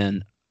that,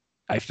 and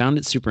I found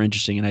it super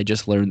interesting. And I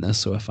just learned this,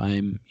 so if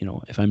I'm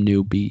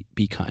new,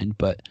 be kind.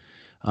 But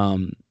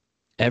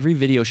every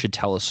video should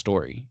tell a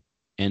story,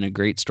 and a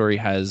great story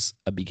has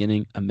a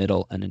beginning, a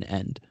middle, and an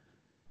end.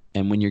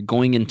 And when you're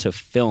going into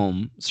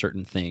film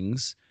certain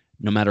things,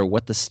 no matter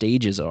what the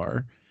stages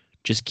are,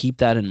 just keep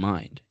that in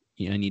mind.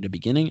 I need a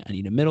beginning, I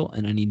need a middle,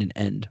 and I need an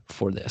end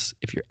for this.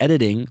 If you're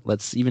editing,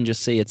 let's even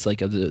just say it's like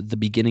the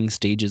beginning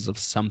stages of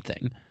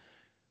something.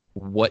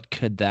 What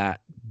could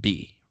that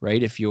be,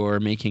 right? If you're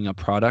making a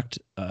product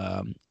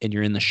and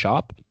you're in the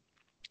shop,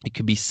 it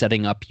could be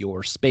setting up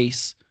your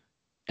space,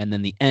 and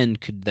then the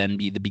end could then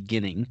be the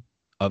beginning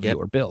of Yep.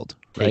 your build,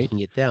 right? Taking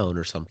it down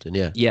or something,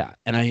 yeah. Yeah,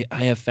 and I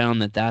have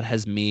found that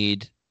has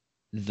made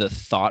the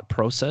thought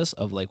process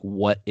of like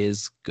what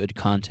is good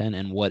content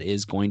and what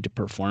is going to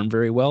perform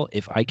very well.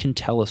 If I can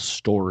tell a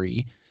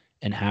story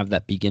and have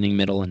that beginning,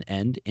 middle, and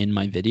end in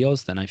my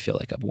videos, then I feel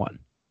like I've won.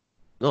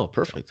 No,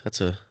 perfect.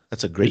 That's a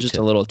It's great just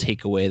tip. a little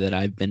takeaway that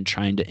I've been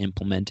trying to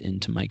implement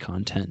into my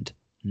content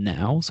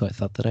now, so I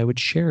thought that I would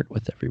share it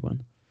with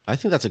everyone. I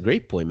think that's a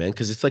great point, man,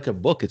 because it's like a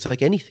book. It's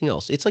like anything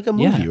else. It's like a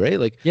Yeah. movie, right?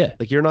 Like Yeah.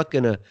 you're not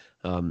gonna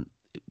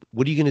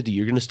what are you gonna do?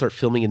 You're gonna start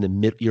filming in the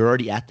mid. You're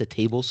already at the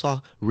table saw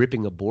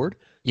ripping a board.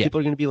 Yeah, People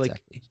are gonna be like,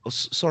 exactly. "Oh,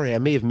 sorry, I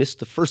may have missed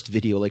the first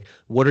video. Like,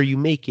 what are you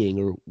making?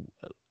 Or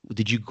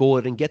did you go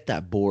out and get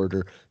that board?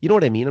 Or you know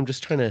what I mean? I'm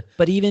just trying to.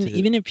 But even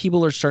to- if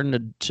people are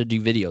starting to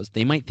do videos,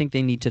 they might think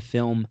they need to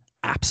film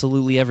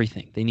absolutely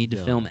everything. They need to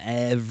No. film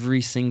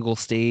every single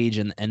stage,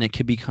 and it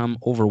could become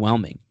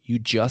overwhelming. You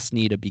just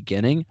need a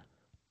beginning,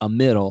 a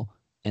middle,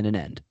 and an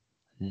end.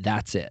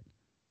 That's it.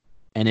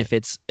 And if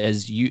it's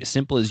as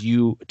simple as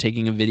you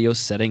taking a video,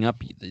 setting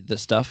up the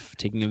stuff,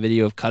 taking a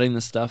video of cutting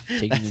the stuff,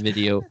 taking a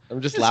video. I'm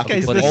just This laughing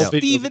guy's because the all videos are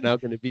Steven- now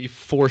going to be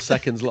 4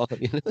 seconds long.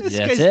 You know? This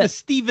That's guy's the it.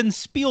 Steven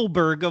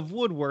Spielberg of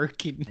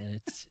woodworking.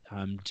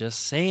 I'm just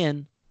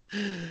saying.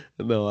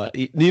 No,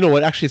 you know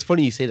what? Actually, it's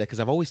funny you say that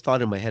because I've always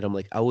thought in my head, I'm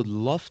like, I would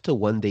love to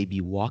one day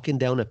be walking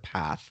down a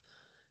path,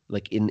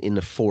 like in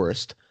the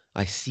forest.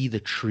 I see the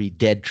tree,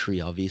 dead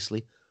tree,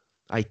 obviously.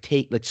 I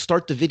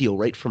start the video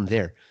right from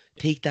there.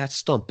 Take that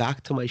stump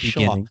back to my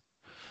Beginning.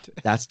 shop.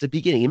 That's the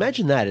beginning.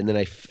 Imagine that, and then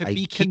I To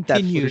be keep that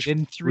continued footage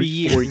in for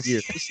 3 4 years.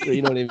 years.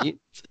 You know what I mean?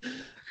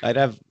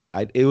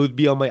 It would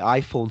be on my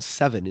iPhone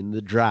 7 in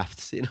the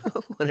drafts. You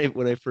know,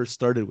 when I first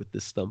started with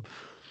this stump.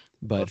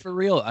 But But for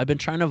real, I've been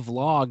trying to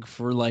vlog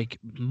for like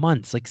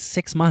months, like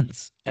 6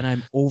 months, and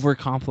I'm over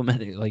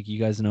complimenting. Like, you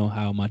guys know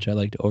how much I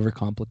like to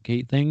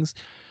overcomplicate things.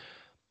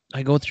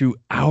 I go through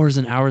hours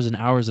and hours and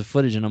hours of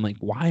footage, and I'm like,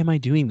 why am I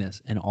doing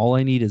this? And all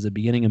I need is a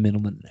beginning, a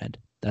middle, and an end.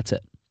 That's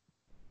it.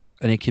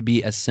 And it could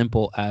be as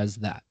simple as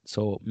that.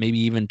 So maybe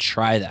even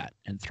try that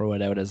and throw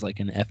it out as like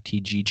an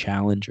FTG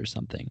challenge or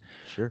something.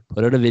 sure.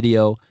 Put out a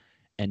video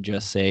and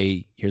just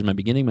say, here's my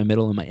beginning, my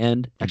middle, and my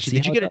end. And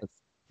Actually, see how it does.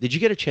 Did you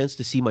get a chance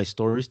to see my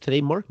stories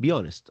today, Mark? Be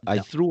honest. I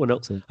No. threw one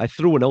out. So- I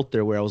threw one out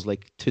there where I was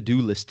like,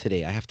 to-do list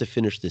today. I have to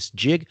finish this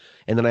jig,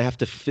 and then I have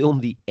to film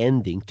the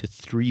ending to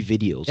 3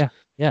 videos. Yeah.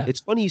 Yeah.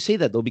 It's funny you say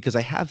that though, because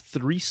I have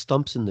 3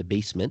 stumps in the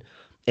basement,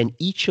 and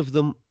each of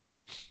them,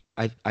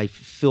 I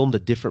filmed a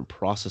different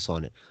process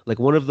on it. Like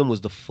one of them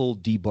was the full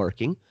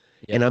debarking,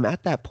 and I'm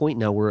at that point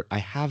now where I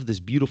have this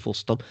beautiful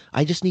stump.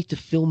 I just need to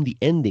film the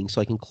ending so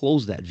I can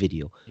close that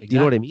video. Do you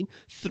know what I mean?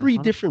 3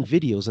 100%. different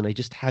videos, and I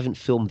just haven't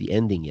filmed the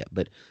ending yet.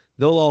 But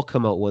they'll all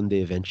come out one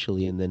day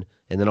eventually, and then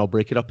I'll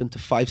break it up into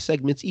 5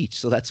 segments each.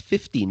 So that's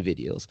 15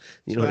 videos.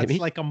 You know what I mean? That's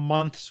like a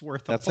month's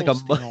worth of That's like a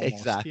posting month almost,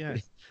 exactly. yeah.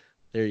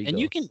 There you And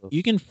go. you can So-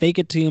 you can fake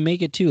it till you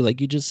make it too,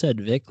 like you just said,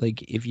 Vic.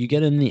 Like if you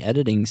get in the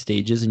editing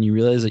stages and you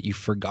realize that you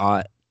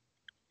forgot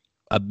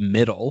a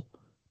middle,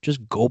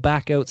 just go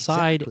back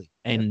outside Exactly.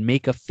 and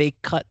make a fake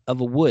cut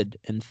of a wood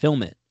and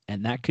film it,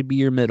 and that could be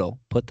your middle.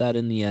 Put that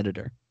in the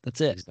editor.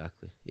 That's it,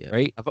 Exactly. Yeah.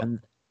 right? About- And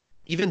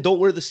Even don't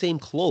wear the same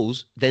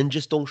clothes, then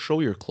just don't show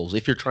your clothes.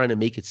 If you're trying to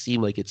make it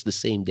seem like it's the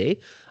same day,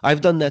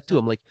 I've done that too.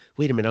 I'm like,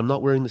 wait a minute, I'm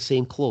not wearing the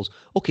same clothes.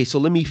 Okay, so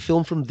let me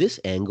film from this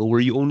angle where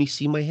you only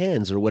see my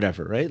hands or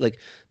whatever, right? Like,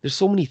 there's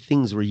so many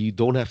things where you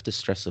don't have to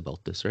stress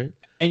about this, right?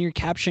 and your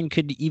caption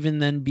could even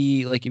then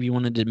be like, if you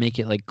wanted to make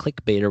it like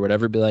clickbait or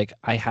whatever, be like,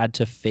 I had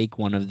to fake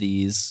one of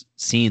these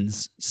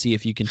scenes. See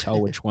if you can tell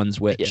which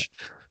one's which.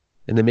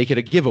 And then make it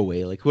a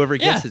giveaway. Like, whoever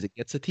Yeah. guesses it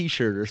gets a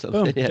T-shirt or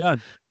something. Boom, Yeah.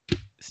 done.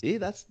 See,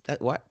 that's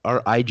what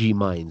our IG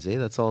minds, eh?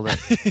 That's all that.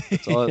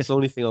 That's all. That's the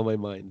only thing on my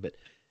mind. But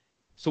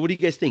so, what do you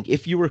guys think?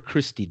 If you were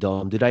Christy,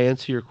 Dom, did I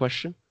answer your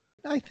question?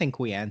 I think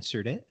we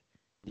answered it.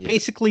 Yeah.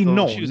 Basically, So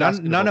no. she was None,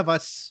 asking none about-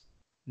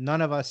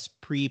 of us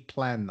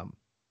pre-planned them.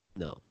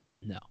 No.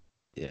 No.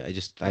 Yeah, I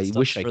That's stuff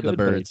wish I for could, the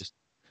but birds.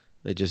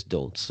 I just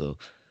don't. So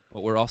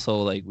But we're also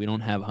like, we don't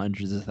have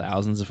hundreds of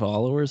thousands of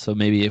followers, so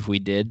maybe if we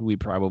did, we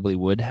probably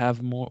would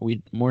have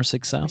more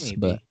success. Maybe.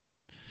 But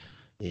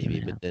maybe,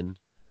 Yeah. but then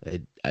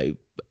right?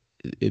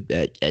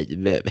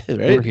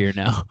 we're here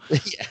now.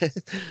 Yeah.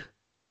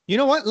 You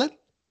know what?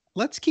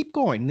 Let's keep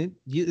going.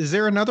 Is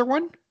there another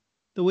one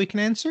that we can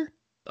answer?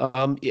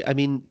 Yeah, I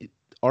mean,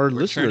 our We're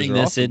listeners turning are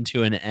this often-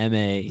 into an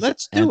MA.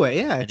 Let's do it.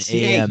 Yeah, An it's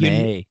hey,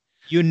 AMA.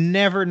 you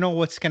never know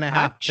what's gonna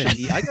happen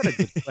Actually, I got a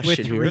good with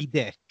question here.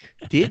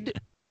 Redick.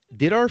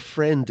 Did our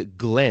friend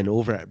Glenn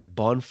over at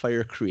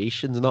Bonfire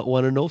Creations not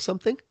want to know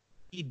something?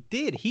 He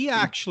did. He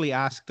actually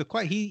asked the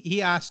question.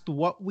 He asked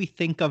what we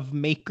think of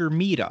maker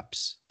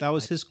meetups. That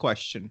was his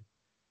question.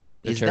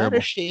 They're Is terrible. that a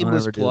Don't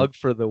shameless ever do plug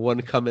for the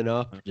one coming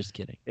up? I'm just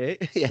kidding. Eh?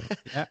 Yeah.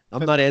 Yeah.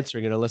 I'm not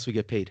answering it unless we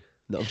get paid.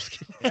 No, I'm just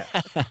kidding.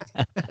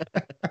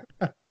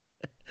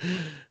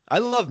 I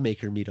love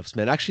maker meetups,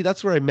 man. Actually,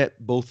 that's where I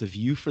met both of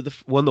you for the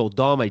well, no,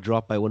 Dom I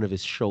dropped by one of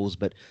his shows,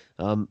 but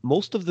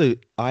most of the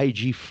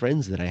IG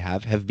friends that I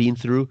have been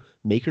through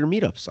maker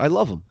meetups. I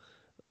love them.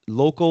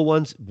 Local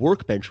ones.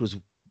 Workbench was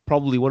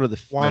probably one of the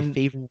my One-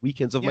 favorite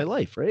weekends of my yeah.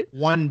 life, right?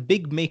 One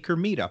big maker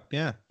meetup.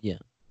 Yeah.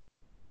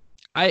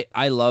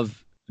 I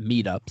love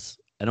meetups.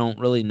 I don't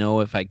really know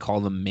if I call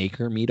them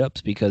maker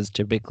meetups because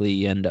typically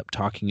you end up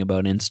talking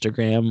about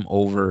Instagram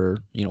over,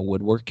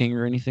 woodworking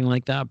or anything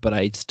like that. But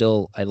I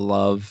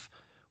love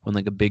when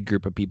like a big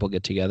group of people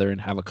get together and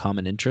have a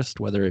common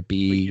interest, whether it But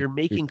be you're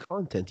making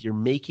content. You're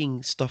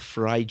making stuff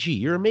for IG.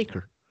 You're a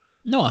maker.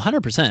 No,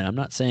 100%. I'm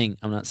not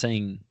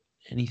saying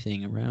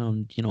anything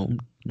around,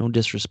 no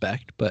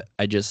disrespect, but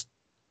I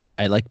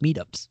like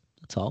meetups.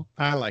 That's all.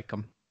 I like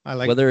them. I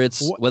like whether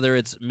it's what-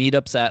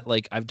 meetups at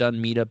like I've done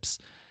meetups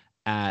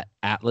at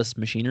Atlas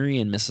Machinery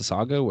in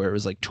Mississauga where it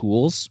was like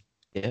tools.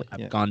 Yeah. I've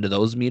Yeah. gone to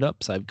those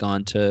meetups. I've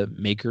gone to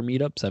maker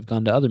meetups. I've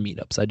gone to other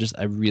meetups.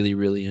 I really,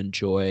 really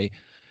enjoy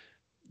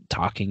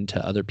talking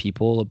to other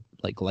people,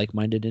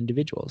 like-minded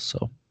individuals.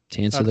 So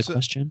to answer That's the it.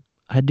 question,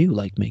 I do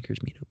like makers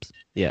meetups.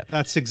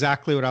 That's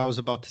exactly what I was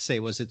about to say.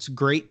 Was it's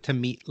great to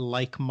meet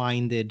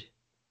like-minded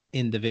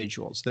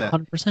individuals that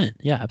 100%.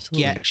 Yeah,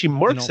 absolutely. Yeah. Actually,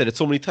 Mark You know- said it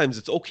so many times.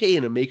 It's okay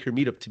in a maker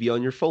meetup to be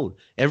on your phone.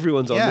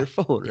 Everyone's on Yeah. their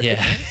phone. Right?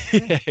 Yeah.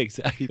 Yeah,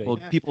 exactly.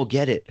 People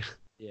get it.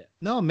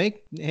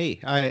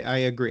 I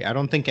agree. I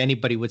don't think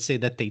anybody would say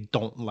that they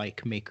don't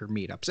like maker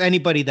meetups.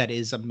 Anybody that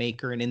is a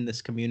maker and in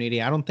this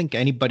community, I don't think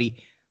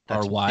anybody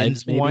Our that's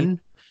wives, been maybe?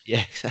 one.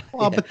 Yeah, exactly.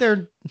 Well, but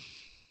they're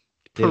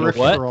They don't-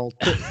 peripheral.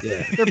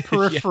 Yeah. They're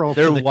peripheral.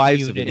 They're to the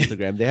wives of community.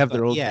 Instagram. They have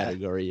their But own yeah,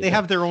 category. They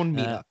have their own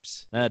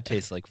meetups. That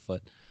tastes like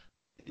foot.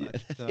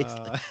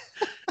 But,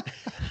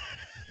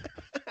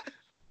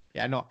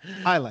 yeah, no,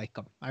 I like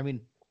them. I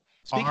mean,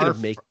 Speaking our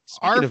of make,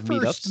 our speaking of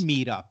first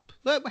meetups,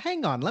 meetup.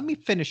 Hang on, let me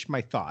finish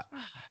my thought.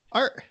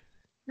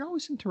 You're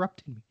always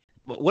interrupting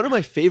me. one of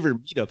my favorite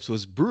meetups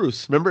was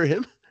Bruce. Remember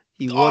him?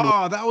 He won.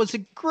 Oh, that was a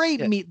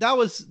great Yeah. meet. That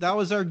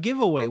was our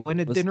giveaway. Went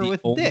to Was dinner the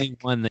with only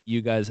Dick. one that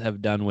you guys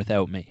have done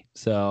without me.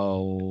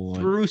 So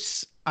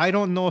Bruce, I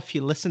don't know if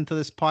you listen to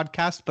this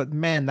podcast, but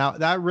man,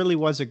 that really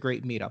was a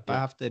great meetup. I Yeah.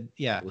 have to,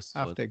 It was I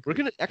have fun. to. We're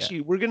agree.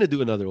 we're gonna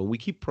do another one. We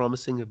keep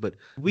promising it, but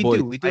We boy,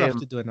 do. We do I have am-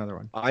 to do another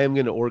one. I am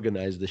gonna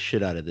organize the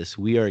shit out of this.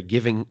 We are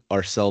giving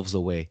ourselves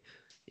away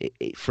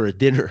for a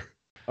dinner.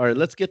 All right,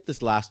 let's get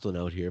this last one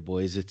out here,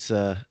 boys. It's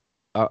I,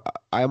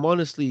 I'm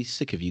honestly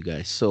sick of you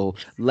guys. So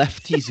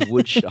Lefty's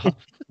Woodshop.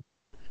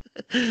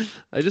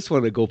 I just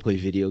want to go play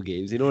video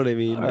games. You know what I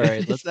mean? All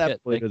right, It's let's that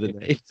get point Vic of the to,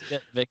 night. let's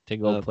get Vic to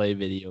go Um, play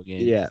video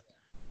games. Yeah,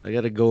 I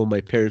gotta go in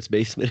my parents'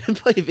 basement and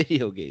play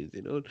video games.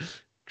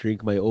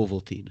 Drink my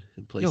Ovaltine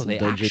and play Yo, some they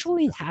Dungeons.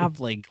 actually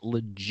have like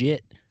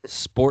legit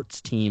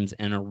sports teams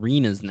and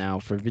arenas now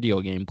for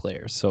video game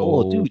players. So,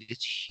 Oh, dude,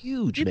 it's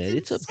huge, It's man.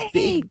 It's a insane.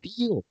 big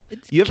deal.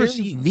 it's You ever Gary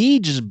see- V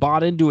just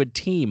bought into a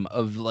team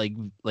of like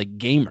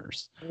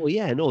gamers. Oh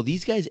yeah, no,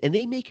 these guys, and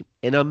they make,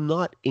 and I'm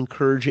not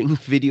encouraging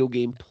video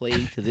game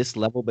playing to this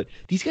level, but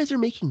these guys are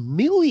making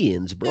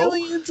millions, bro.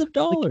 Millions of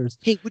dollars.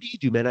 Hey, what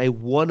do, man? I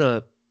won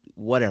a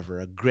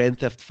Grand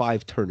Theft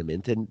 5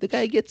 tournament, and the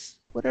guy gets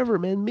whatever,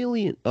 man,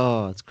 million.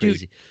 Oh, it's Dude,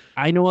 crazy.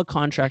 I know a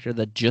contractor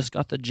that just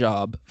got the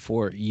job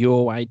for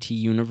UOIT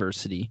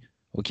University,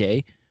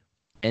 okay?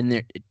 And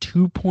they're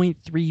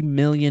 $2.3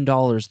 million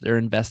they're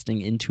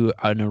investing into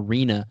an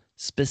arena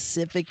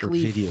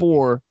specifically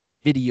for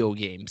video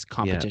games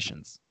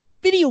competitions.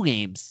 Video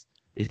games.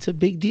 It's a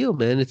big deal,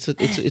 man.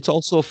 It's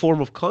also a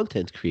form of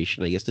content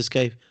creation, I guess. This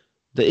guy,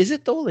 is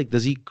it though? Like,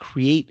 does he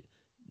create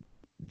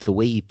the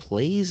way he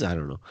plays? I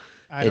don't know.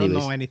 I don't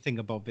Anyways. know anything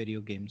about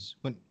video games.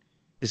 When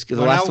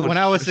When I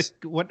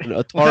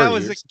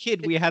was a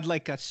kid, we had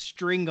like a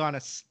string on a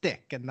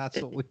stick, and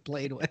that's what we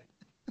played with.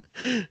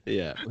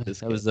 yeah,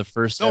 That was the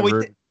first No, we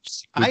ever did-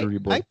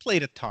 Scootery board. I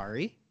played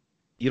Atari.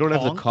 you don't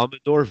have the Pong?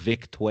 Commodore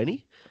VIC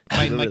 20?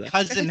 My Remember that?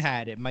 cousin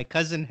had it. My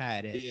cousin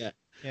had it. Yeah.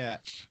 Yeah.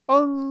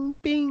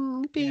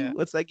 Bing, bing. Yeah.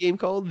 What's that game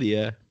called? The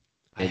I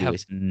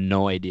anyways. have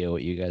no idea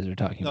what you guys are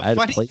talking The about. I had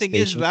a funny thing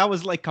is PlayStation. that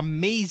was like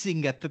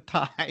amazing at the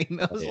time.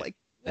 I was Yeah, like,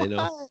 I know.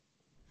 what?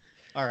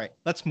 All right,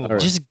 let's move All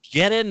right. on. Just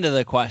get into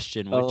the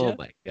question, would Oh you?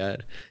 my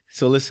god.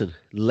 So listen,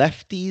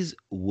 Lefty's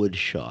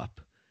Woodshop.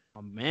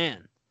 Oh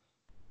man.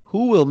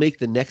 Who will make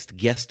the next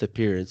guest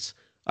appearance?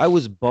 I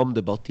was bummed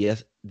about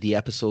the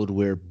episode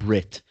where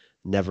Brit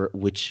never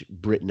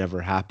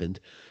happened.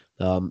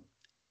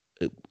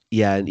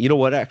 Yeah, and you know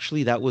what?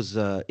 Actually, that was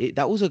a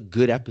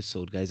good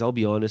episode, guys. I'll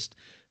be honest.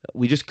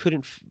 We just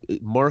couldn't.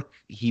 Mark,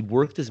 he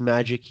worked his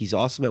magic. He's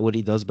awesome at what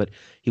he does, but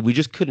we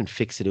just couldn't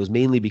fix it. It was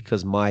mainly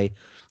because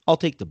I'll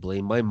take the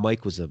blame. My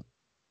mic was a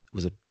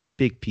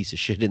big piece of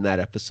shit in that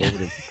episode,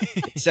 and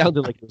it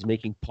sounded like it was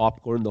making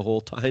popcorn the whole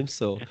time.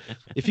 So,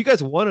 if you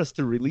guys want us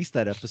to release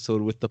that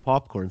episode with the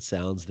popcorn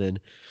sounds, then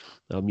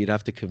you'd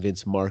have to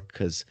convince Mark.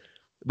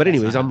 But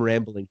anyways, I'm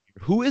rambling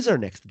here. Who is our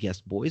next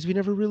guest, boys? We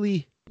never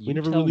really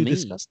tell me.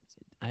 discussed this.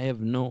 I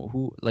have no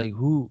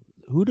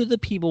who do the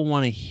people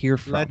want to hear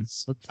from?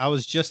 I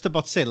was just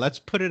about to say, let's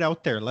put it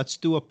out there. Let's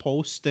do a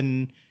post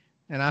and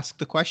ask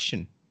the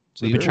question.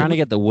 So We've been trying to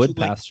get the who wood would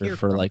you like to pastor hear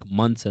for from? like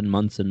months and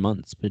months and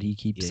months, but he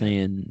keeps Yeah.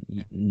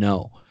 saying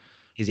no.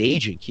 His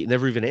agent, he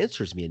never even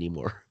answers me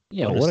anymore.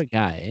 Yeah, Honest- what a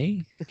guy,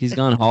 eh? He's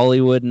gone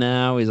Hollywood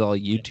now. He's all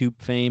YouTube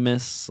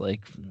famous.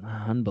 Like,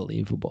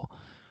 unbelievable.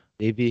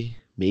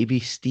 Maybe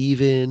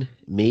Steven,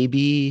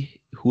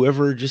 maybe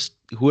whoever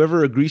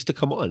agrees to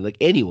come on, like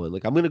anyone.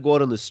 Like I'm gonna go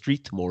out on the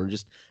street tomorrow and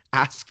just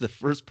ask the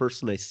first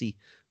person I see.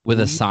 With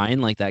Will a you-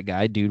 sign like that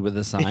guy, dude, with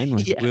a sign.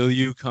 Like, Yeah. will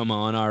you come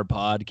on our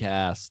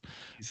podcast?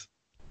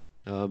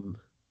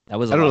 That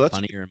was a I don't know, lot that's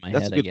a funnier in my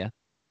that's a head, I good-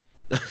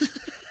 guess.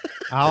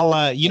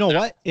 I'll you know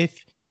what?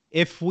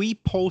 If we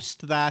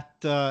post that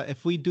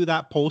if we do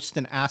that post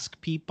and ask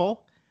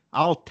people,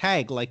 I'll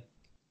tag like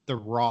The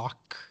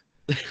Rock.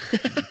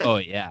 Oh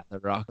yeah, The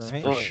Rock's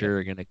Right? for Oh, yeah.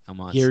 sure gonna come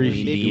on. Gary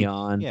Celine Vee.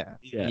 Dion. Yeah.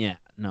 Yeah,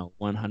 no,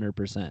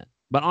 100%.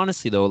 But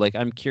honestly though, like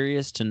I'm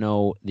curious to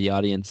know the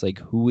audience, like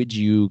who would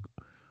you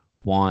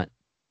want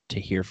to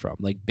hear from?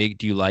 Like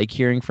do you like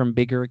hearing from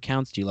bigger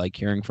accounts? Do you like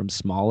hearing from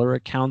smaller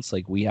accounts?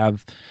 Like we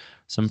have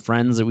some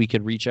friends that we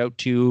could reach out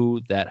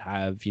to that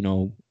have,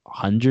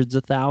 hundreds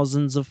of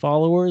thousands of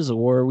followers,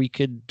 or we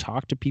could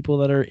talk to people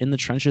that are in the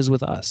trenches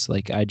with us.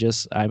 Like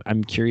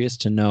I'm curious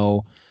to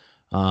know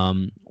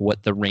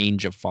what the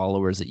range of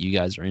followers that you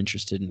guys are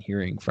interested in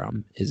hearing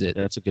from. Is it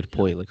That's a good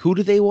point. Like who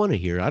do they want to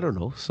hear? I don't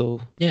know.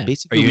 So yeah.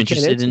 basically, Are you we can't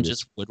interested answer in this.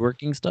 just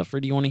woodworking stuff, or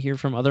do you want to hear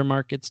from other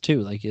markets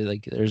too? Like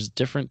there's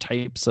different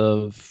types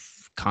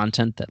of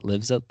content that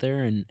lives out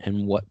there and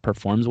what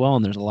performs well.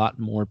 And there's a lot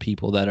more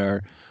people that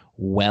are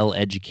well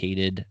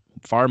educated,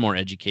 far more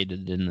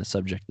educated in the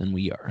subject than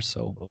we are.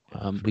 So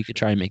we could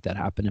try and make that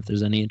happen if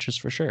there's any interest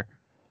for sure.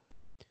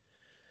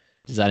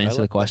 Does that answer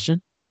the like that.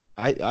 question?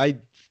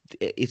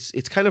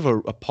 It's kind of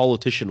a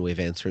politician way of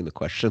answering the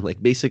question.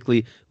 Like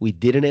basically, we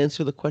didn't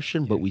answer the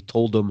question, but we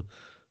told them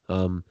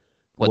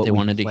What they we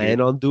wanted to plan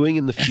hear. on doing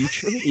in the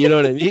future. You know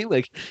what I mean?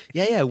 Like,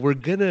 yeah, we're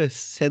gonna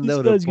send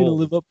out a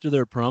poll. up to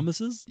their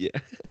promises? Yeah,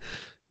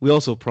 we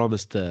also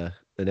promised an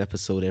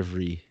episode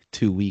every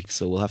 2 weeks,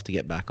 so we'll have to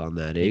get back on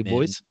that, Hey, man.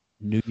 boys?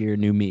 New year,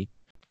 new me.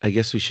 I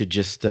guess we should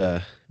just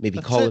maybe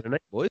That's call it. it a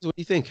night, boys. What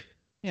do you think?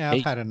 Yeah, Hey,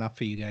 I've had enough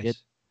of you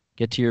guys.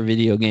 Get to your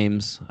video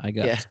games. I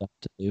got Yeah. stuff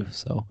to do.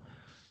 So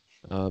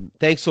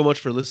Thanks so much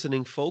for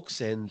listening,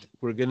 folks, and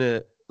we're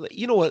gonna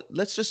you know what?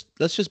 Let's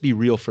just be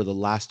real for the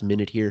last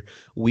minute here.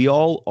 We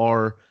all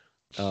are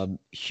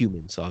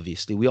humans,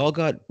 obviously.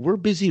 We're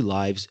busy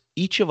lives.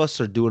 Each of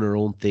us are doing our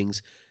own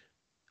things.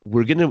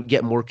 We're gonna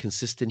get more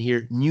consistent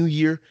here. New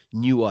year,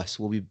 new us.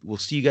 We'll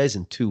see you guys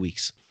in 2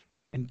 weeks.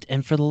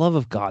 And for the love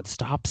of God,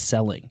 stop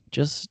selling.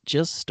 Just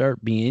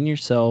start being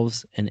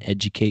yourselves and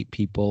educate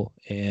people,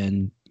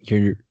 and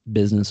your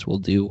business will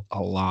do a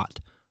lot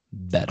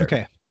better.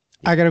 Okay.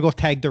 I gotta go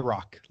tag The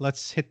Rock.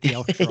 Let's hit the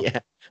outro. Yeah,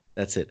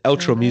 that's it.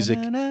 Outro music,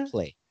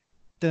 play.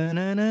 Boom,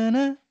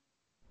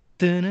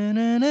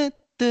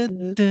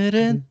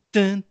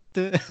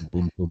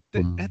 boom,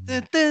 boom.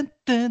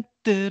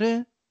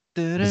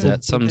 Is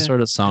that some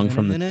sort of song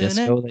from the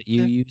disco that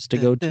you used to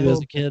go to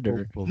as a kid?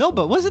 Or No,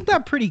 but wasn't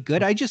that pretty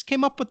good? I just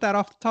came up with that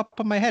off the top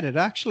of my head. It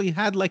actually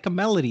had like a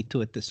melody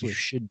to it this you week.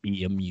 should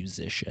be a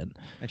musician.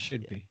 I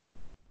should be.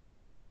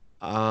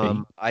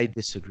 I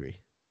disagree.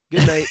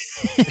 Good night.